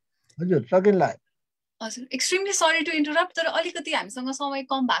 sir. हजुर, second line. हजुर, extremely sorry to interrupt, तर अलिकति हामीसँग समय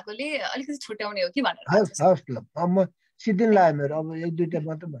कम भएकोले अलिकति छुट्याउने हो कि भनेर। हस् ल, अब सिधै लाए मेरो, अब एक दुईटा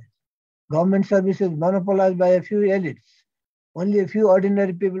मात्र भयो। Government services monopolized by a few elites. Only a few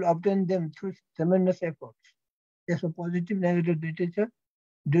ordinary people obtain them through tremendous efforts. यसको positive, negative दुईटै छ।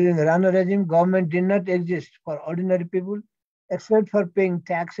 During the Rana regime, government did not exist for ordinary people except for paying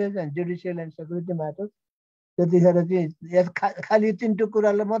taxes and judicial and security matters. त्यतिखेर चाहिँ खालि तीनटो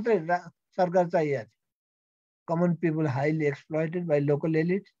कुरालाई मात्रै सरकार चाहिएको थियो। Common people highly exploited by local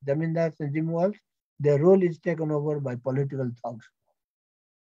elites, zamindars and jimwals. Their role is taken over by political thugs.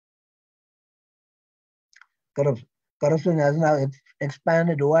 Corruption has now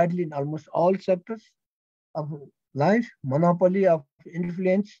expanded widely in almost all sectors of life, monopoly of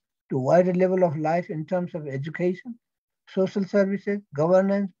influence to wider level of life in terms of education, social services,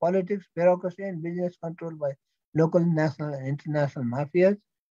 governance, politics, bureaucracy, and business controlled by local, national, and international mafias.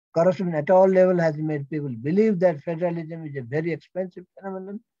 Corruption at all levels has made people believe that federalism is a very expensive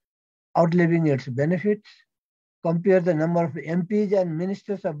phenomenon, outliving its benefits. Compare the number of MPs and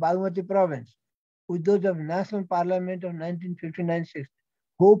ministers of Bagmati province with those of National Parliament of 1959-60.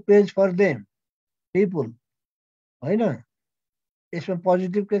 Who pays for them? People. होइन यसमा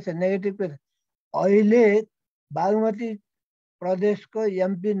positive के छ negative के छ अहिले बागमती प्रदेशको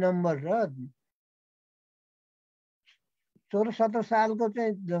MP number र 16-17 सालको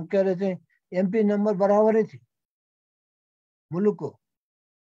चाहिँ के अरे चाहिँ एमपी नम्बर बराबरै थियो मुलुकको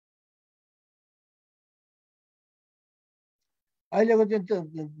अहिलेको चाहिँ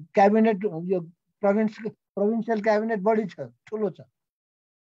क्याबिनेट यो प्रोभिन्सियल क्याबिनेट बढी छ ठुलो छ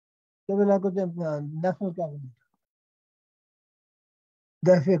त्यो बेलाको चाहिँ national cabinet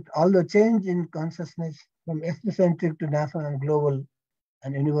The effect, although change in consciousness from ethnocentric to national and global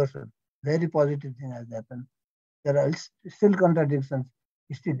and universal, very positive thing has happened. There are still contradictions.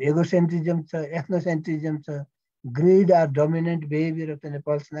 Still egocentrism, ethnocentrism, greed are dominant behavior of the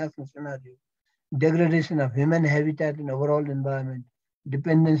Nepal's national scenario. Degradation of human habitat and overall environment,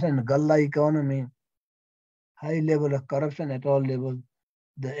 dependence on Galla economy, high level of corruption at all levels.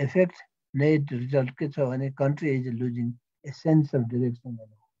 The effect, net result, when a country is losing a sense of direction.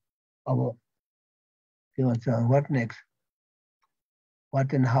 What next?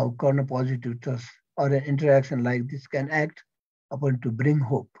 What and how Karna positive trust or an interaction like this can act upon to bring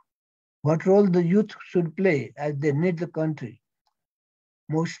hope? What role the youth should play as they need the country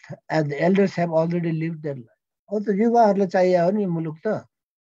most, as the elders have already lived their life. Also, युवाहरूलाई चाहियो हो नि मुलुक त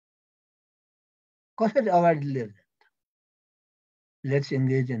कसरी अगाडि लिएर जान्छ? Let's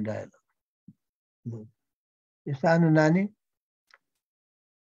engage in dialogue. यो सानो नानी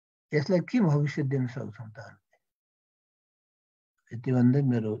यसलाई के भविष्य दिन सक्छौं त हामीले? यति भन्दै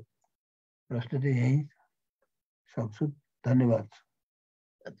मेरो प्रस्तुति यही सक्छु। धन्यवाद।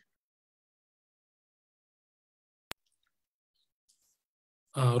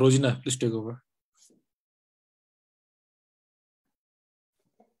 Rojina, please take over.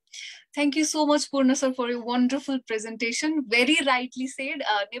 Thank you so much, Poorna sir, for your wonderful presentation. Very rightly said,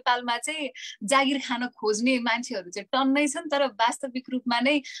 नेपालमा चाहिँ जागिर खान खोज्ने मान्छेहरू चाहिँ टन्नै छन्, तर वास्तविक रूपमा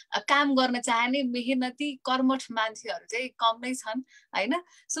नै काम गर्न चाहने मेहनती कर्मठ मान्छेहरू चाहिँ कम नै छन्, हैन?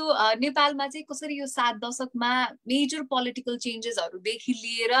 सो नेपालमा चाहिँ कसरी यो 7 दशकमा मेजर पोलिटिकल चेन्जेसहरुदेखि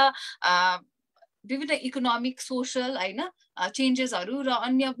लिएर विभिन्न इकोनोमिक सोशल हैन चेन्जेसहरु र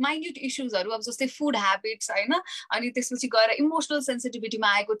अन्य माइन्युट इश्यूजहरु अब जस्तै फूड ह्याबिट्स हैन अनि त्यसपछि गएर इमोशनल सेन्सिटिभिटीमा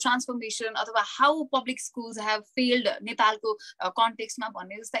आएको ट्रान्सफर्मेसन अथवा how public schools have failed नेपालको कन्टेक्स्टमा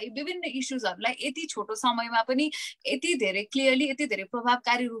भन्ने जस्तै विभिन्न इश्यूजहरुलाई यति छोटो समयमा पनि यति धेरै क्लियरली यति धेरै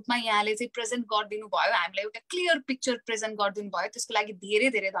प्रभावकारी रूपमा यहाँले चाहिँ प्रेजेन्ट गर्दिनु भयो, हामीलाई एउटा क्लियर पिक्चर प्रेजेन्ट गर्दिनु भयो, त्यसको लागि धेरै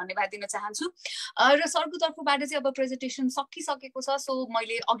धेरै धन्यवाद दिन चाहन्छु। र सरको तर्फबाट चाहिँ अब प्रेजेन्टेसन सकिसकेको छ, सो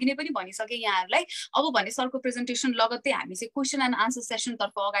मैले अघि नै पनि भनिसके यहाँहरुलाई अब भने सरको प्रेजेन्टेसन लगत्तै हामी चाहिँ क्वेशन एन्ड आन्सर सेसन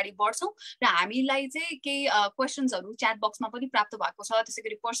तर्फ अगाडि बढ्छौं र हामीलाई चाहिँ केही क्वेशन्सहरु च्याट बक्समा पनि प्राप्त भएको छ,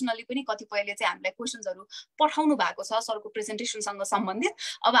 त्यसैगरी पर्सनली पनि कतिपयले चाहिँ हामीलाई क्वेशन्सहरु पठाउनु भएको छ सरको प्रेजेन्टेसनसँग सम्बन्धित।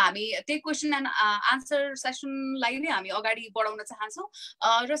 अब हामी त्यही क्वेशन एन्ड आन्सर सेसनलाई नै हामी अगाडि बढाउन चाहन्छौं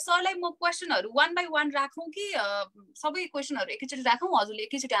र सरलाई म क्वेशनहरु वन बाइ वन राखौं कि सबै क्वेशनहरु एकैचोटी राखौं? हजुरले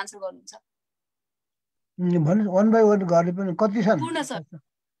एकैचोटी आन्सर गर्नुहुन्छ? भन्नु वन बाइ वन गरे पनि कति छन्? पूर्ण सर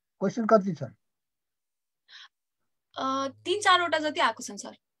क्वेशन कति छन्? 3-4 वटा जति आएको छन्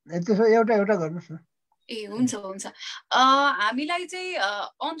सर। त्यसो एउटा एउटा गर्नुस् न। ए हुन्छ हुन्छ। हामीलाई चाहिँ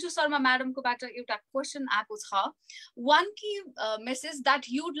अन्जु शर्मा म्याडमकोबाट एउटा क्वेशन आएको छ। One key message that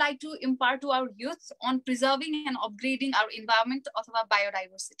you would like to impart to our youth on preserving and upgrading our environment अथवा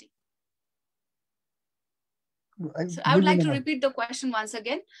biodiversity. So I would like to repeat the question once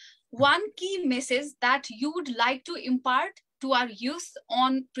again. One key message that you would like to impart to our youth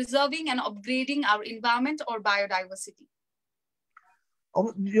on preserving and upgrading our environment or biodiversity.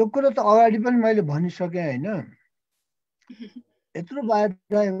 अब यो कुरा त अगाडि पनि मैले भनिसके हैन, यत्रो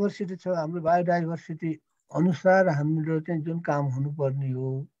बायोडाइभर्सिटी छ, हाम्रो बायोडाइभर्सिटी अनुसार हाम्रो चाहिँ जुन काम हुनुपर्ने हो,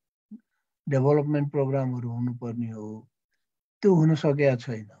 डेभलपमेन्ट प्रोग्रामहरु हुनुपर्ने हो, त्यो हुन सकेको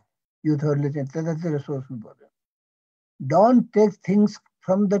छैन। युथहरुले चाहिँ त्यतातिर सोच्नु पर्यो। Don't take things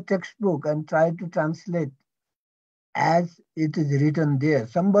from the textbook and try to translate as it is written there.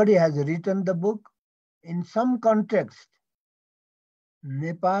 Somebody has written the book in some context.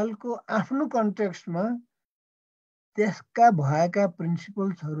 नेपालको आफ्नो कन्टेक्स्टमा त्यसका भएका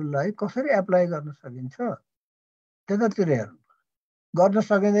प्रिन्सिपल्सहरुलाई कसरी एप्लाई गर्न सकिन्छ त्यतातिर हेर्नु पर्यो। गर्न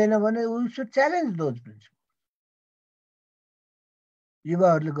सकिँदैन भने we should challenge those principles.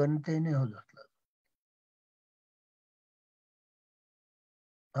 युवाहरुले गर्ने त्यही नै हो जस्तो लाग्छ।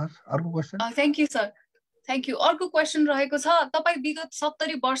 हस्, अर्को question. Thank you sir. Thank you. अर्को क्वेसन रहेको छ, तपाईँ विगत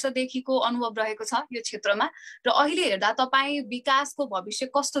 70 वर्षदेखिको अनुभव रहेको छ यो क्षेत्रमा र अहिले हेर्दा तपाईँ विकासको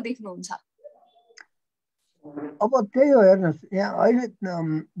भविष्य कस्तो देख्नुहुन्छ? अब त्यही हो, हेर्नुहोस् यहाँ अहिले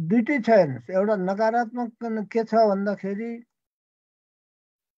दुइटै छ। हेर्नुहोस्, एउटा नकारात्मक के छ भन्दाखेरि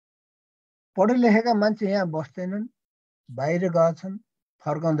पढे लेखेका मान्छे यहाँ बस्दैनन्, बाहिर गएछन्,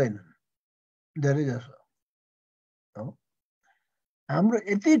 फर्काउँदैनन् धेरै जसो हो। हाम्रो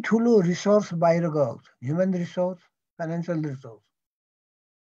यति ठुलो रिसोर्स बाहिर गएको छ, ह्युमन रिसोर्स, फाइनेन्सियल रिसोर्स।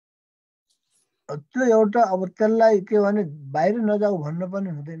 त्यो एउटा अब त्यसलाई के भने बाहिर नजाऊ भन्न पनि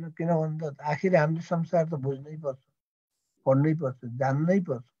हुँदैन, किन भन्दा आखिर हामीले संसार त बुझ्नै पर्छ, पढ्नै पर्छ, जान्नै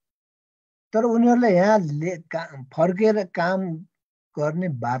पर्छ। तर उनीहरूलाई यहाँ फर्केर काम गर्ने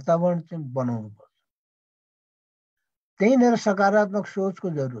वातावरण चाहिँ बनाउनु पर्छ। त्यहीँनिर सकारात्मक सोचको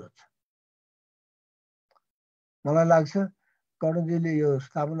जरुरत छ। मलाई लाग्छ कर्णजीले यो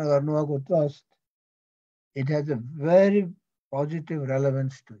स्थापना गर्नुभएको trust, it has a very positive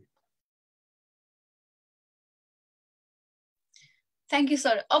relevance to it. Thank you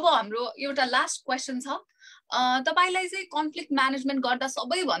sir. अब हाम्रो एउटा लास्ट क्वेसन छ, तपाईलाई चाहिँ कन्फ्लिक्ट म्यानेजमेन्ट गर्दा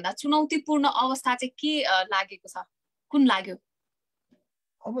सबैभन्दा चुनौतीपूर्ण अवस्था चाहिँ के लागेको छ, कुन लाग्यो?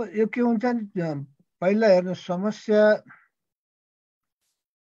 अब यो के हुन्छ नि, पहिला हेर्नु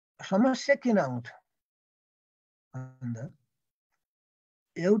समस्या किन आउँछ भन्दा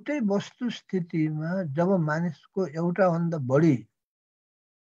एउटै वस्तुस्थितिमा जब मानिसको एउटा भन्दा बढी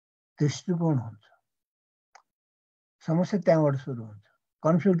दृष्टिकोण हुन्छ, समस्या त्यहाँबाट सुरु हुन्छ,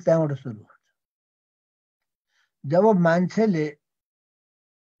 कन्फ्लिक्ट त्यहाँबाट सुरु हुन्छ। जब मान्छेले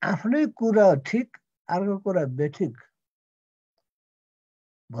आफ्नै कुरा ठिक अर्को कुरा बेठिक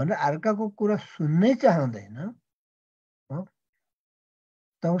भनेर अर्काको कुरा सुन्नै चाहँदैन,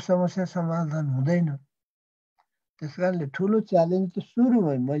 तब समस्या समाधान हुँदैन। त्यस कारणले ठुलो च्यालेन्ज त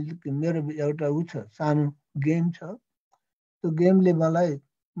सुरुमै मेरो एउटा उ छ, सानो गेम छ। त्यो गेमले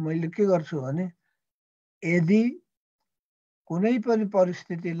मैले के गर्छु भने यदि कुनै पनि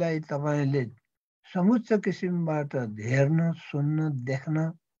परिस्थितिलाई तपाईले समुच्च किसिमबाट हेर्न, सुन्न, देख्न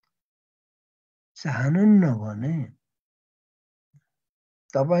चाहनुहुन्न भने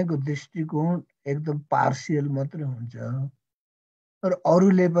तपाईको दृष्टिकोण एकदम पार्सियल मात्रै हुन्छ र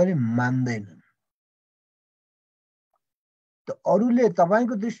अरूले पनि मान्दैनन्। त अरूले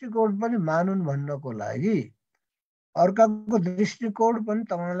तपाईको दृष्टिकोण पनि मानुन् भन्नको लागि अर्काको दृष्टिकोण पनि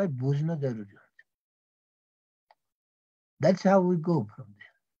तपाईलाई बुझ्न जरुरी हुन्छ। That's how we go from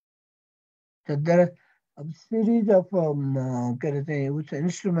there. So there are a series of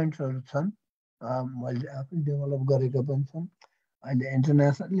instruments छन्, मैले आफै डेभलप गरेका पनि छन्, अहिले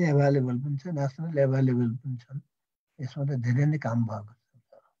इन्टरनेसनली एभाइलेबल पनि छ, नेसनल एभाइलेबल पनि छन्। यसमा त धेरै नै काम भएको छ।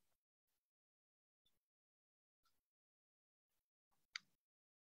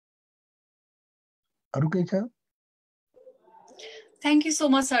 अरु केही छ? Thank you so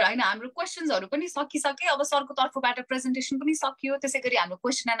much sir. होइन, हाम्रो क्वेसन्सहरू पनि सकिसके, अब सरको तर्फबाट प्रेजेन्टेसन पनि सकियो, त्यसै गरी हाम्रो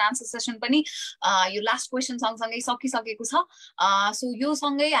क्वेसन एन्ड आन्सर सेसन पनि यो लास्ट क्वेसन सँगसँगै सकिसकेको छ। सो यो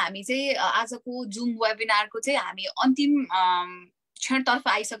सँगै हामी चाहिँ आजको जुम वेबिनारको चाहिँ हामी अन्तिम क्षणतर्फ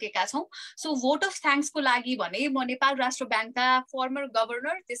आइसकेका छौँ। सो भोट अफ थ्याङ्क्सको लागि भने म नेपाल राष्ट्र ब्याङ्कका फर्मर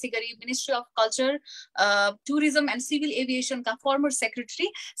गभर्नर, त्यसै गरी ministry of culture, tourism and civil एभिएसनका former secretary,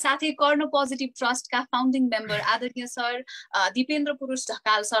 साथै कर्ण पोजिटिभ ट्रस्टका फाउन्डिङ मेम्बर आदरणीय सर दिपेन्द्र पुरुष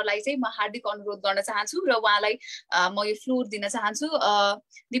ढकाल सरलाई चाहिँ म हार्दिक अनुरोध गर्न चाहन्छु र उहाँलाई म यो फ्लोर दिन चाहन्छु।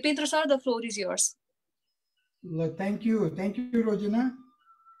 Dipendra sir, the floor is yours. Thank you रोजिना।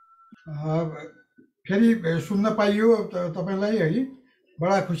 फेरि सुन्न पाइयो तपाईलाई है,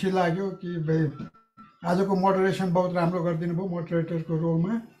 बडा खुसी लाग्यो कि आजको मोडरेसन बहुत राम्रो गरिदिनु भयो मोडरेटरको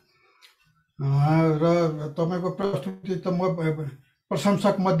रोलमा, र तपाईको प्रस्तुति त म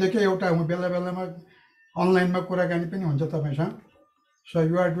प्रशंसक मध्येकै एउटा हुँ। बेला बेलामा अनलाइनमा कुराकानी पनि हुन्छ तपाईसँग। So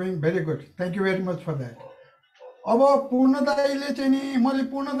you are doing very good, thank you very much for that. अब पूर्ण दाईले चाहिँ नि, मैले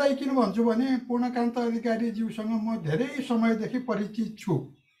पूर्ण दाई किन भन्छु भने पूर्ण कान्त अधिकारीज्यूसँग म धेरै समयदेखि परिचित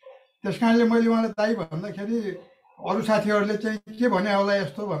छु। त्यस कारणले मैले उहाँलाई दाई भन्दाखेरि अरू साथीहरूले चाहिँ के भने होला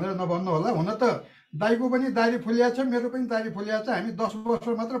यस्तो भनेर नभन्नु होला। हुन त दाईको पनि दारी फुलिया छ, मेरो पनि दारी फुलिया छ, हामी 10 वर्ष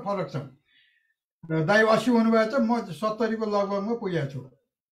मात्र फरक छौँ। दाई 80 हुनुभएको छ, म 70 को लगभगमा पुगेको छु।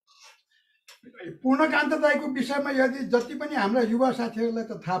 पूर्णकान्त दाईको विषयमा यदि जति पनि हाम्रा युवा साथीहरूलाई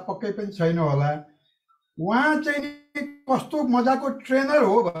त थाहा पक्कै पनि छैन होला। उहाँ चाहिँ कस्तो मजाको ट्रेनर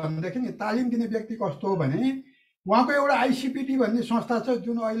हो भनेदेखि नि, तालिम दिने व्यक्ति कस्तो हो भने उहाँको एउटा आइसिपिटी भन्ने संस्था छ,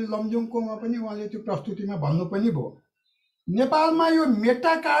 जुन अहिले लमजुङकोमा पनि उहाँले त्यो प्रस्तुतिमा भन्नु पनि भयो। नेपालमा यो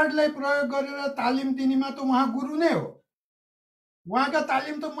मेटा कार्डलाई प्रयोग गरेर तालिम दिनेमा त उहाँ गुरु नै हो। उहाँका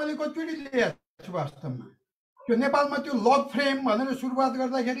तालिम त मैले कतिचोटि लिएको छु वास्तवमा। त्यो नेपालमा त्यो लग फ्रेम भनेर सुरुवात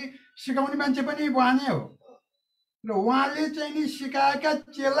गर्दाखेरि सिकाउने मान्छे पनि उहाँ नै हो। र उहाँले चाहिँ नि सिकाएका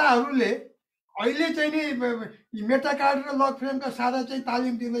चेलाहरूले अहिले चाहिँ नि मेटाकार्ड र लग फ्रेमका सादा चाहिँ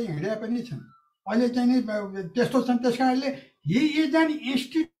तालिम दिँदै हिँडे पनि छन्। अहिले चाहिँ नि त्यस्तो छन्। त्यस कारणले he is an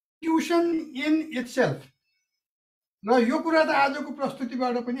institution in itself. र यो कुरा त आजको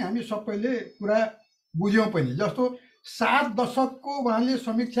प्रस्तुतिबाट पनि हामी सबैले कुरा बुझ्यौँ पनि। जस्तो 7 दशकको उहाँले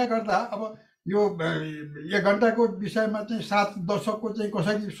समीक्षा गर्दा, अब यो 1 घन्टाको विषयमा चाहिँ 7 दशकको चाहिँ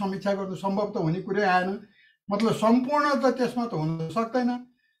कसरी समीक्षा गर्नु सम्भव त हुने कुरै आएन। मतलब सम्पूर्ण त त्यसमा त हुन सक्दैन।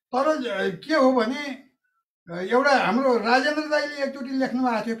 तर के हो भने एउटा हाम्रो राजेन्द्र दाईले एकचोटि लेख्नु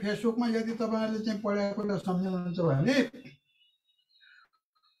भएको थियो फेसबुकमा, यदि तपाईँहरूले चाहिँ पढेको कुरा सम्झिनुहुन्छ भने,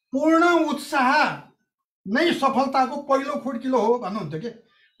 पूर्ण उत्साह नै सफलताको पहिलो खुड्किलो हो भन्नुहुन्थ्यो कि।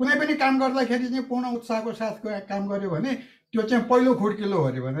 कुनै पनि काम गर्दाखेरि चाहिँ पूर्ण उत्साहको साथ काम गर्यो भने त्यो चाहिँ पहिलो खुड्किलो हो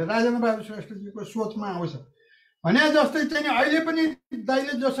अरे भनेर राजेन्द्र बहादुर श्रेष्ठजीको सोचमा आउँछ। भने जस्तै चाहिँ अहिले पनि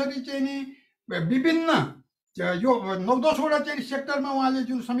दाइले जसरी चाहिँ नि विभिन्न यो 9-10वटा चाहिँ सेक्टरमा उहाँले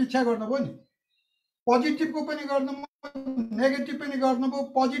जुन समीक्षा गर्नुभयो नि, पोजिटिभको पनि गर्नुभयो, नेगेटिभ पनि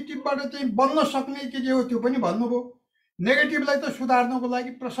गर्नुभयो। पोजिटिभबाट चाहिँ बन्न सक्ने के हो त्यो पनि भन्नुभयो। नेगेटिभलाई त सुधार्नको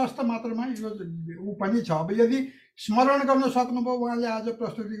लागि प्रशस्त मात्रामा यो ऊ पनि छ। अब यदि स्मरण गर्न सक्नुभयो उहाँले आज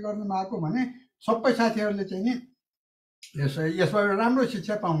प्रस्तुति गर्नुभएको भने सबै साथीहरूले चाहिँ नि यसबाट राम्रो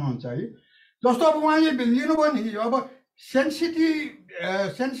शिक्षा पाउनुहुन्छ है। जस्तो अब उहाँले लिनुभयो नि, अब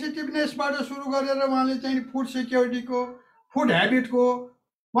सेन्सिटिभनेसबाट सुरु गरेर उहाँले चाहिँ फुड सिक्योरिटीको, फुड ह्याबिटको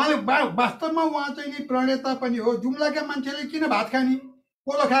उहाँले वास्तवमा उहाँ चाहिँ नि प्रणेता पनि हो। जुम्लाका मान्छेले किन भात खाने,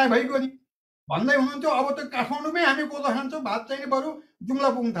 कोदो खाए भइगयो नि भन्दै हुनुहुन्थ्यो। अब त काठमाडौँमै हामी कोदो खान्छौँ, भात चाहिँ नि बरु जुम्ला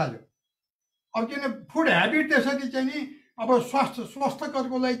पुग्न थाल्यो। अब किन फुड ह्याबिट त्यसरी चाहिँ नि अब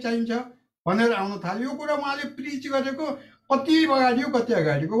स्वास्थ्यकरको लागि चाहिन्छ भनेर आउन थाल्यो। यो कुरा उहाँले प्रिच गरेको कति अगाडि हो, कति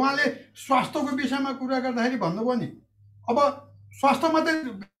अगाडिको। उहाँले स्वास्थ्यको विषयमा कुरा गर्दाखेरि भन्नुभयो नि, अब स्वास्थ्यमा त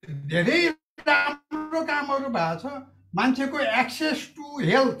धेरै राम्रो कामहरू भएको छ। मान्छेको एक्सेस टु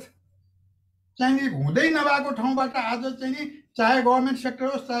हेल्थ चाहिँ नि हुँदै नभएको ठाउँबाट आज चाहिँ नि चाहे गभर्मेन्ट सेक्टर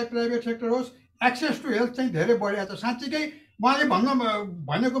होस् चाहे प्राइभेट सेक्टर होस्, एक्सेस टु हेल्थ चाहिँ धेरै बढिएको छ। साँच्चीकै उहाँले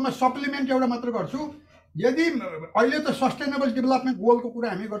भनेकोमा सप्लिमेन्ट एउटा मात्र गर्छु। यदि अहिले त सस्टेनेबल डेभलपमेन्ट गोलको कुरा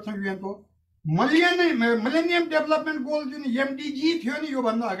हामी गर्छौँ, युएनको मिलेनियम डेभलपमेन्ट गोल जुन एमडिजी थियो नि,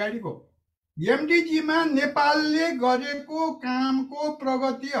 योभन्दा अगाडिको एमडिजीमा नेपालले गरेको कामको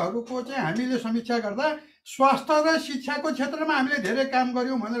प्रगतिहरूको चाहिँ हामीले समीक्षा गर्दा स्वास्थ्य र शिक्षाको क्षेत्रमा हामीले धेरै काम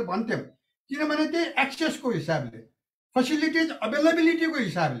गऱ्यौँ भनेर भन्थ्यौँ। किनभने त्यही एक्सेसको हिसाबले, फेसिलिटिज अभाइलेबिलिटीको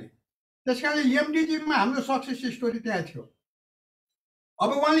हिसाबले। त्यस कारणले एमडिजीमा हाम्रो सक्सेस स्टोरी त्यहाँ थियो। अब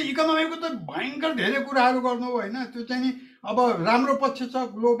उहाँले इकोनोमीको त भयङ्कर धेरै कुराहरू गर्नुभयो होइन। त्यो चाहिँ नि अब राम्रो पक्ष छ,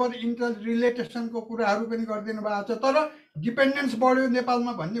 ग्लोबल इन्टर रिलेटेसनको कुराहरू पनि गरिदिनु भएको छ। तर डिपेन्डेन्स बढ्यो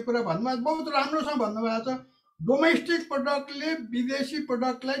नेपालमा भन्ने कुरा भन्नुभएको, बहुत राम्रोसँग भन्नुभएको छ। डोमेस्टिक प्रडक्टले विदेशी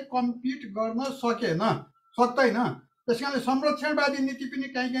प्रडक्टलाई कम्पिट गर्न सक्दैन। त्यस कारणले संरक्षणवादी नीति पनि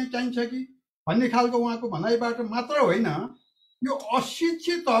कहीँ चाहिन्छ कि भन्ने खालको उहाँको भनाइबाट मात्र होइन, यो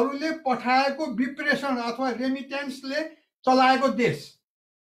अशिक्षितहरूले पठाएको विप्रेषण अथवा रेमिटेन्सले चलाएको देश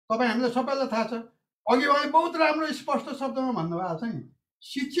तपाईँ हामीलाई सबैलाई थाहा छ। अघि उहाँले बहुत राम्रो स्पष्ट शब्दमा भन्नुभएको छ नि,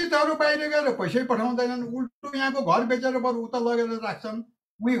 शिक्षितहरू बाहिर गएर पैसै पठाउँदैनन्, उल्टो यहाँको घर बेचेर बरु उता लगेर राख्छन्,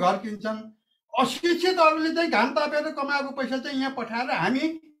 उही घर किन्छन्। अशिक्षितहरूले चाहिँ घाम तापेर कमाएको पैसा चाहिँ यहाँ पठाएर हामी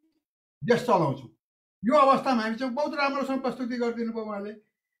देश चलाउँछौँ। यो अवस्थामा हामी चाहिँ बहुत राम्रोसँग प्रस्तुति गरिदिनु भयो उहाँले।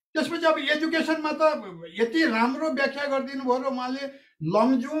 त्यसपछि अब एजुकेसनमा त यति राम्रो व्याख्या गरिदिनु भयो र उहाँले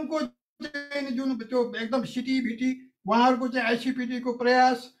लमजुङको चाहिँ जुन त्यो एकदम सिटिभिटी उहाँहरूको चाहिँ आइसिपिटीको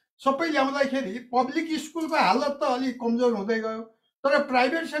प्रयास सबै ल्याउँदाखेरि पब्लिक स्कुलको हालत त अलिक कमजोर हुँदै गयो। तर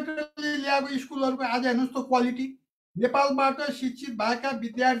प्राइभेट सेक्टरले ल्याएको स्कुलहरूको आज हेर्नुहोस् त क्वालिटी, नेपालबाट शिक्षित भएका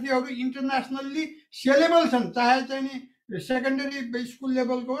विद्यार्थीहरू इन्टरनेसनल्ली सेलेबल छन्। चाहे चाहिँ नि सेकेन्डरी स्कुल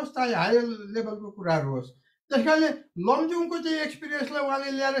लेभलको होस् चाहे हायर लेभलको कुराहरू होस्। त्यस कारणले लमजुङको चाहिँ एक्सपिरियन्सलाई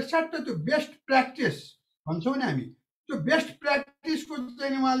उहाँले ल्याएर स्याट्ट त्यो बेस्ट प्र्याक्टिस भन्छौँ नि हामी, त्यो बेस्ट प्र्याक्टिसको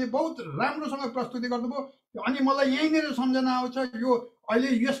चाहिँ उहाँले बहुत राम्रोसँग प्रस्तुति गर्नुभयो। अनि मलाई यहीँनिर सम्झना आउँछ, यो अहिले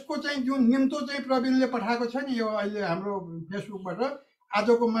यसको चाहिँ जुन निम्तो चाहिँ प्रवीणले पठाएको छ नि, यो अहिले हाम्रो फेसबुकबाट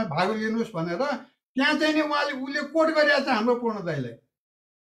आजकोमा भाग लिनुहोस् भनेर, त्यहाँ चाहिँ नि उसले कोट गरेको छ हाम्रो पूर्ण दाइलाई।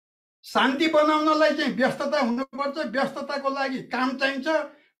 शान्ति बनाउनलाई चाहिँ व्यस्तता हुनुपर्छ, व्यस्तताको लागि काम चाहिन्छ,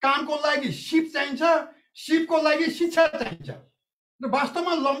 कामको लागि सिप चाहिन्छ, सिपको लागि शिक्षा चाहिन्छ। र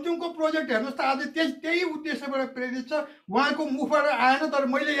वास्तवमा लमजुङको प्रोजेक्ट हेर्नुहोस् त आज त्यही उद्देश्यबाट प्रेरित छ। उहाँको मुखबाट आएन, तर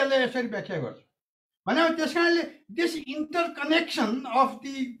मैले यसलाई यसरी व्याख्या गर्छु भने त्यस कारणले this इन्टरकनेक्सन of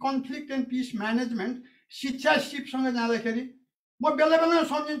the conflict and piece management शिक्षा सिपसँग जाँदाखेरि म बेला बेला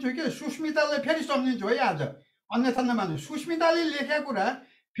सम्झिन्छु कि सुस्मितालाई फेरि सम्झिन्छु है आज, अन्यथा नमान्नु। सुस्मिताले लेखेको कुरा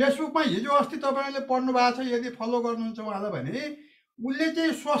फेसबुकमा हिजो अस्ति तपाईँहरूले पढ्नु भएको छ, यदि फलो गर्नुहुन्छ उहाँलाई भने उसले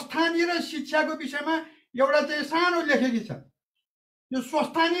चाहिँ स्वस्थानी र शिक्षाको विषयमा एउटा चाहिँ सानो लेखेकी छ, यो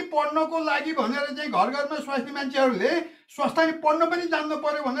स्वस्थानी पढ्नको लागि भनेर चाहिँ घर घरमा स्वास्थ्य मान्छेहरूले स्वस्थानी पढ्न पनि जान्नु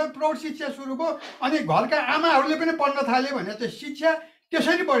पर्यो भनेर प्रौढ शिक्षा सुरु भयो। अनि घरका आमाहरूले पनि पढ्न थाले भने चाहिँ शिक्षा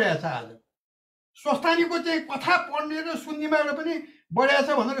त्यसरी बढेको छ। आज स्वस्थानीको चाहिँ कथा पढ्ने र सुन्नेबाट पनि बढेको छ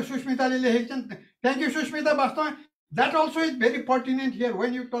भनेर सुस्मिताले लेखेकी छन्। Thank you Susmita. वास्तवमा that also is very pertinent here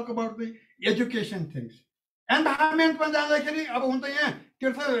when you talk about the education things. एन्भाइरोमेन्टमा जाँदाखेरि अब हुन त यहाँ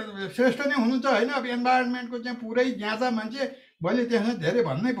तीर्थ श्रेष्ठ नै हुनुहुन्छ होइन, अब एन्भाइरोमेन्टको चाहिँ पुरै ज्ञाता मान्छे, मैले त्यसमा धेरै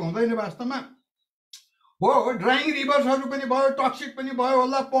भन्नै पाउँदैन वास्तवमा। हो ड्राइङ रिभर्सहरू पनि भयो, टक्सिक पनि भयो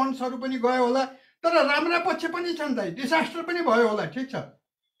होला, पन्ड्सहरू पनि गयो होला, तर राम्रा पक्ष पनि छन् दाइ। डिसास्टर पनि भयो होला, ठिक छ,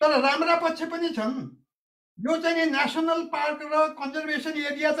 तर राम्रा पक्ष पनि छन्। यो चाहिँ नि नेसनल पार्क र कन्जर्भेसन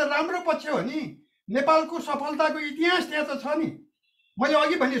एरिया त राम्रो पक्ष हो नि। नेपालको सफलताको इतिहास त्यहाँ त छ नि। मैले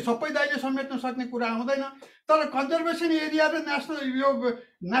अघि भने सबै दाइले समेट्न सक्ने कुरा आउँदैन, तर कन्जर्भेसन एरिया र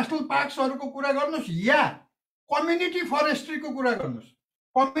नेसनल पार्क्सहरूको कुरा गर्नुहोस् या कम्युनिटी फरेस्ट्रीको कुरा गर्नुहोस्।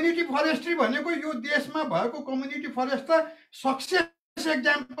 कम्युनिटी फरेस्ट्री भनेको यो देशमा भएको कम्युनिटी फरेस्ट त सक्सेस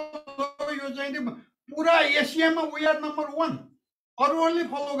एक्जाम्पल हो। यो चाहिँ पुरा एसियामा वी आर नम्बर 1। अरूहरूले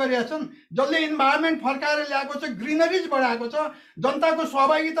फलो गरेका छन्, जसले इन्भाइरोमेन्ट फर्काएर ल्याएको छ, ग्रिनरिज बढाएको छ, जनताको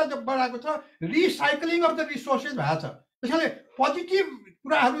सहभागिता बढाएको छ, रिसाइक्लिङ अफ द रिसोर्सेस भएको छ। त्यसैले पोजिटिभ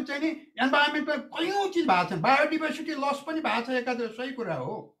कुराहरू चाहिँ नि इन्भाइरोमेन्टमा कयौँ चिज भएको छन्। बायोडाइभर्सिटी लस पनि भएको छ, एकातिर सही कुरा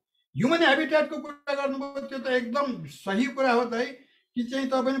हो। ह्युमन हेबिटेटको कुरा गर्नुभयो, त्यो त एकदम सही कुरा हो दाइ। कि चाहिँ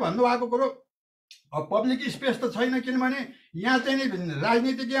तपाईँले भन्नुभएको कुरो पब्लिक स्पेस त छैन, किनभने यहाँ चाहिँ नि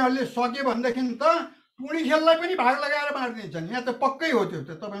राजनीतिज्ञहरूले सक्यो भनेदेखि त टुँडी खेललाई पनि भाग लगाएर मारिदिन्छन्। यहाँ त पक्कै हो त्यो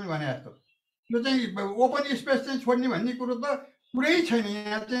तपाईँले भने जस्तो। त्यो चाहिँ ओपन स्पेस चाहिँ छोड्ने भन्ने कुरो त पुरै छैन।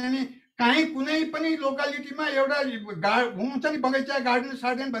 यहाँ चाहिँ नि काहीँ कुनै पनि लोकालिटीमा एउटा हुन्छ नि बगैँचा, गार्डन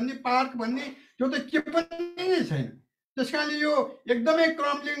सार्डन भन्ने, पार्क भन्ने, त्यो त के पनि नै छैन। त्यस कारणले यो एकदमै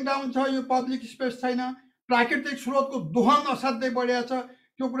क्रम्लिङ डाउन छ। यो पब्लिक स्पेस छैन। प्राकृतिक स्रोतको दोहन असाध्यै बढिया छ।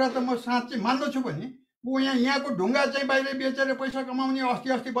 त्यो कुरा त म साँच्चै मान्दछु भने ऊ यहाँको ढुङ्गा चाहिँ बाहिर बेचेर पैसा कमाउने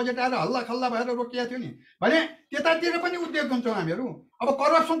अस्ति बजेट आएर हल्ला खल्ला भएर रोकिएको थियो नि भने त्यतातिर पनि उद्योग हुन्छौँ हामीहरू। अब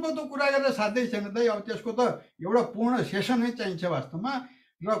करप्सनको त कुरा गरेर साध्यै छैन दाइ। अब त्यसको त एउटा पूर्ण सेसनै चाहिन्छ वास्तवमा।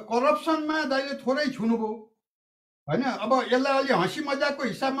 र करप्सनमा दाइले थोरै छुनुभयो होइन। अब यसलाई अलि हँसी मजाकको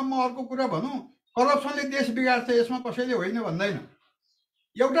हिसाबमा म अर्को कुरा भनौँ, करप्सनले देश बिगार्छ, यसमा कसैले होइन भन्दैन।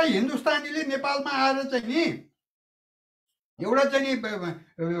 एउटा हिन्दुस्तानीले नेपालमा आएर चाहिँ नि एउटा चाहिँ नि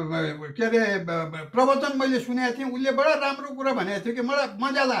के अरे प्रवचन मैले सुनेको थिएँ, उसले बडा राम्रो कुरा भनेको थियो कि मलाई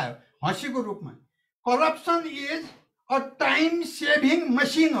मजा लाग्यो हँसीको रूपमा। Corruption is a time saving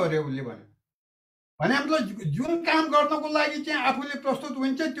machine हो अरे उसले भन्यो। भने मतलब जुन काम गर्नको लागि चाहिँ आफूले प्रस्तुत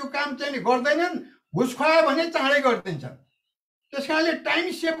हुन्छ त्यो काम चाहिँ गर्दैनन्, घुस खुवायो भने चाँडै गरिदिन्छन्। त्यस कारणले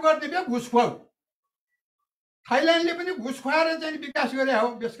टाइम सेभ गर्ने भए घुस खुवाऊ। थाइल्यान्डले पनि घुस खुवाएर चाहिँ विकास गरे हो,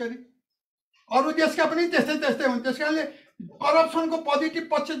 विशेष गरी अरू देशका पनि त्यस्तै हुन्। त्यस कारणले करप्सनको पोजिटिभ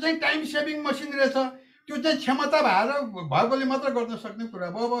पक्ष चाहिँ टाइम सेभिङ मसिन रहेछ। त्यो चाहिँ क्षमता भएकोले मात्र गर्न सक्ने कुरा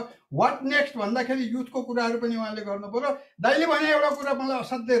भयो। अब वाट नेक्स्ट भन्दाखेरि युथको कुराहरू पनि उहाँले गर्नु पर्यो। दाइले भने एउटा कुरा मलाई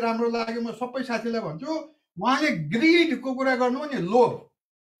असाध्यै राम्रो लाग्यो, म सबै साथीलाई भन्छु, उहाँले ग्रिडको कुरा गर्नु नि, लोभ।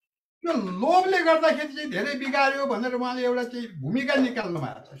 त्यो लोभले गर्दाखेरि चाहिँ धेरै बिगार्यो भनेर उहाँले एउटा चाहिँ भूमिका निकाल्नु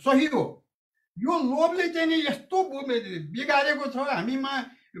भएको छ, सही हो। यो लोभले चाहिँ नि यस्तो बिगारेको छ हामीमा।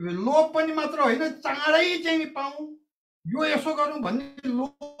 लोभ पनि मात्र होइन, चाँडै चाहिँ नि पाऊँ, यो यसो गरौँ भन्ने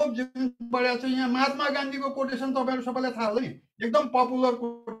लोभ जुन बढेको छ। यहाँ महात्मा गान्धीको कोटेसन तपाईँहरू सबैलाई थाहा होला नि, एकदम पपुलर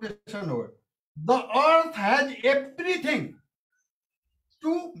कोटेसन हो। The earth has everything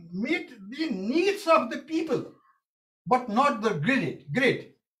to meet the needs of the people but not the grade.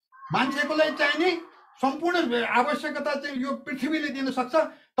 मान्छेको लागि चाहिने सम्पूर्ण आवश्यकता चाहिँ यो पृथ्वीले दिन सक्छ,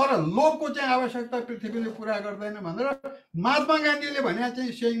 तर लोभको चाहिँ आवश्यकता पृथ्वीले पुरा गर्दैन भनेर महात्मा गान्धीले भने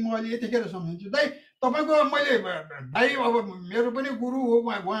चाहिँ सेयिङ म अहिले यतिखेर सम्झिन्छु। दाइ तपाईँको मैले दाइ अब मेरो पनि गुरु हो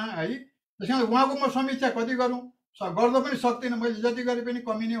उहाँ है। त्यस कारण उहाँको म समीक्षा कति गरौँ, गर्दा पनि सक्दिनँ, मैले जति गरे पनि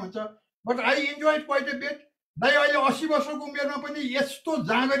कमी नै हुन्छ। But I enjoy quite a बेट। दाइ अहिले 80 वर्षको उमेरमा पनि यस्तो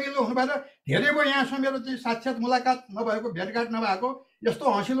जाँगरिलो हुनुभएर धेरै भयो यहाँसँग मेरो चाहिँ साक्षात् मुलाकात नभएको, भेटघाट नभएको, यस्तो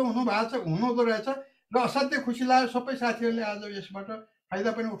हँसिलो हुनुहुँदो रहेछ र असाध्यै खुसी लाग्यो। सबै साथीहरूले आज यसबाट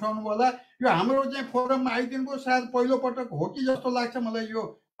फाइदा पनि उठाउनु होला। यो हाम्रो चाहिँ फोरममा आइदिनु भयो, सायद पहिलोपटक हो कि जस्तो लाग्छ मलाई। यो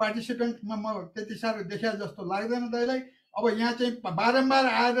पार्टिसिपेन्टमा म त्यति साह्रो देखा जस्तो लाग्दैन दाइलाई। अब यहाँ चाहिँ बारम्बार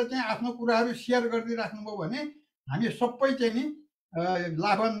आएर चाहिँ आफ्नो कुराहरू सेयर गरिदिइराख्नुभयो भने हामी सबै चाहिँ नि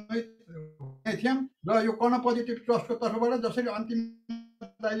लाभान्वित हुने थियौँ। र यो कर्ण पोजिटिभ ट्रस्टको तर्फबाट जसरी अन्तिम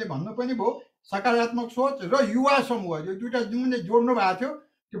दाइले भन्नु पनि भयो, सकारात्मक सोच र युवा समूह, यो दुईवटा जुन जोड्नु भएको थियो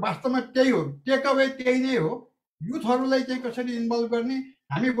त्यो वास्तवमा त्यही हो। टेक अवे त्यही नै हो। युथहरूलाई चाहिँ कसरी इन्भल्भ गर्ने।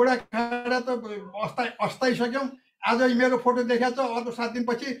 हामी बुढाखाडा त अस्ताइसक्यौँ, आज मेरो फोटो देखाएको छ, अर्को 7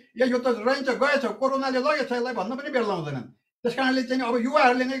 दिनपछि यो त रहन्छ गएछ, कोरोनाले लगेछ यसलाई भन्न पनि बेर लाउँदैनन्। त्यस कारणले चाहिँ अब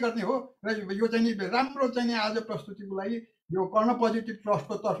युवाहरूले नै गर्ने हो र यो चाहिँ नि राम्रो चाहिँ नि आज प्रस्तुतिको लागि यो कर्ण पोजिटिभ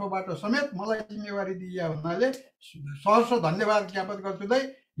ट्रस्टको तर्फबाट समेत मलाई जिम्मेवारी दिइया हुनाले सहर्ष धन्यवाद ज्ञापन गर्दै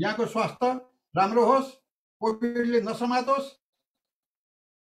यहाँको स्वास्थ्य राम्रो होस्, कोभिडले नसमातोस्,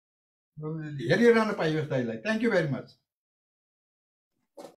 हेरिरहन पाइयोस् दाइलाई। Thank you very much.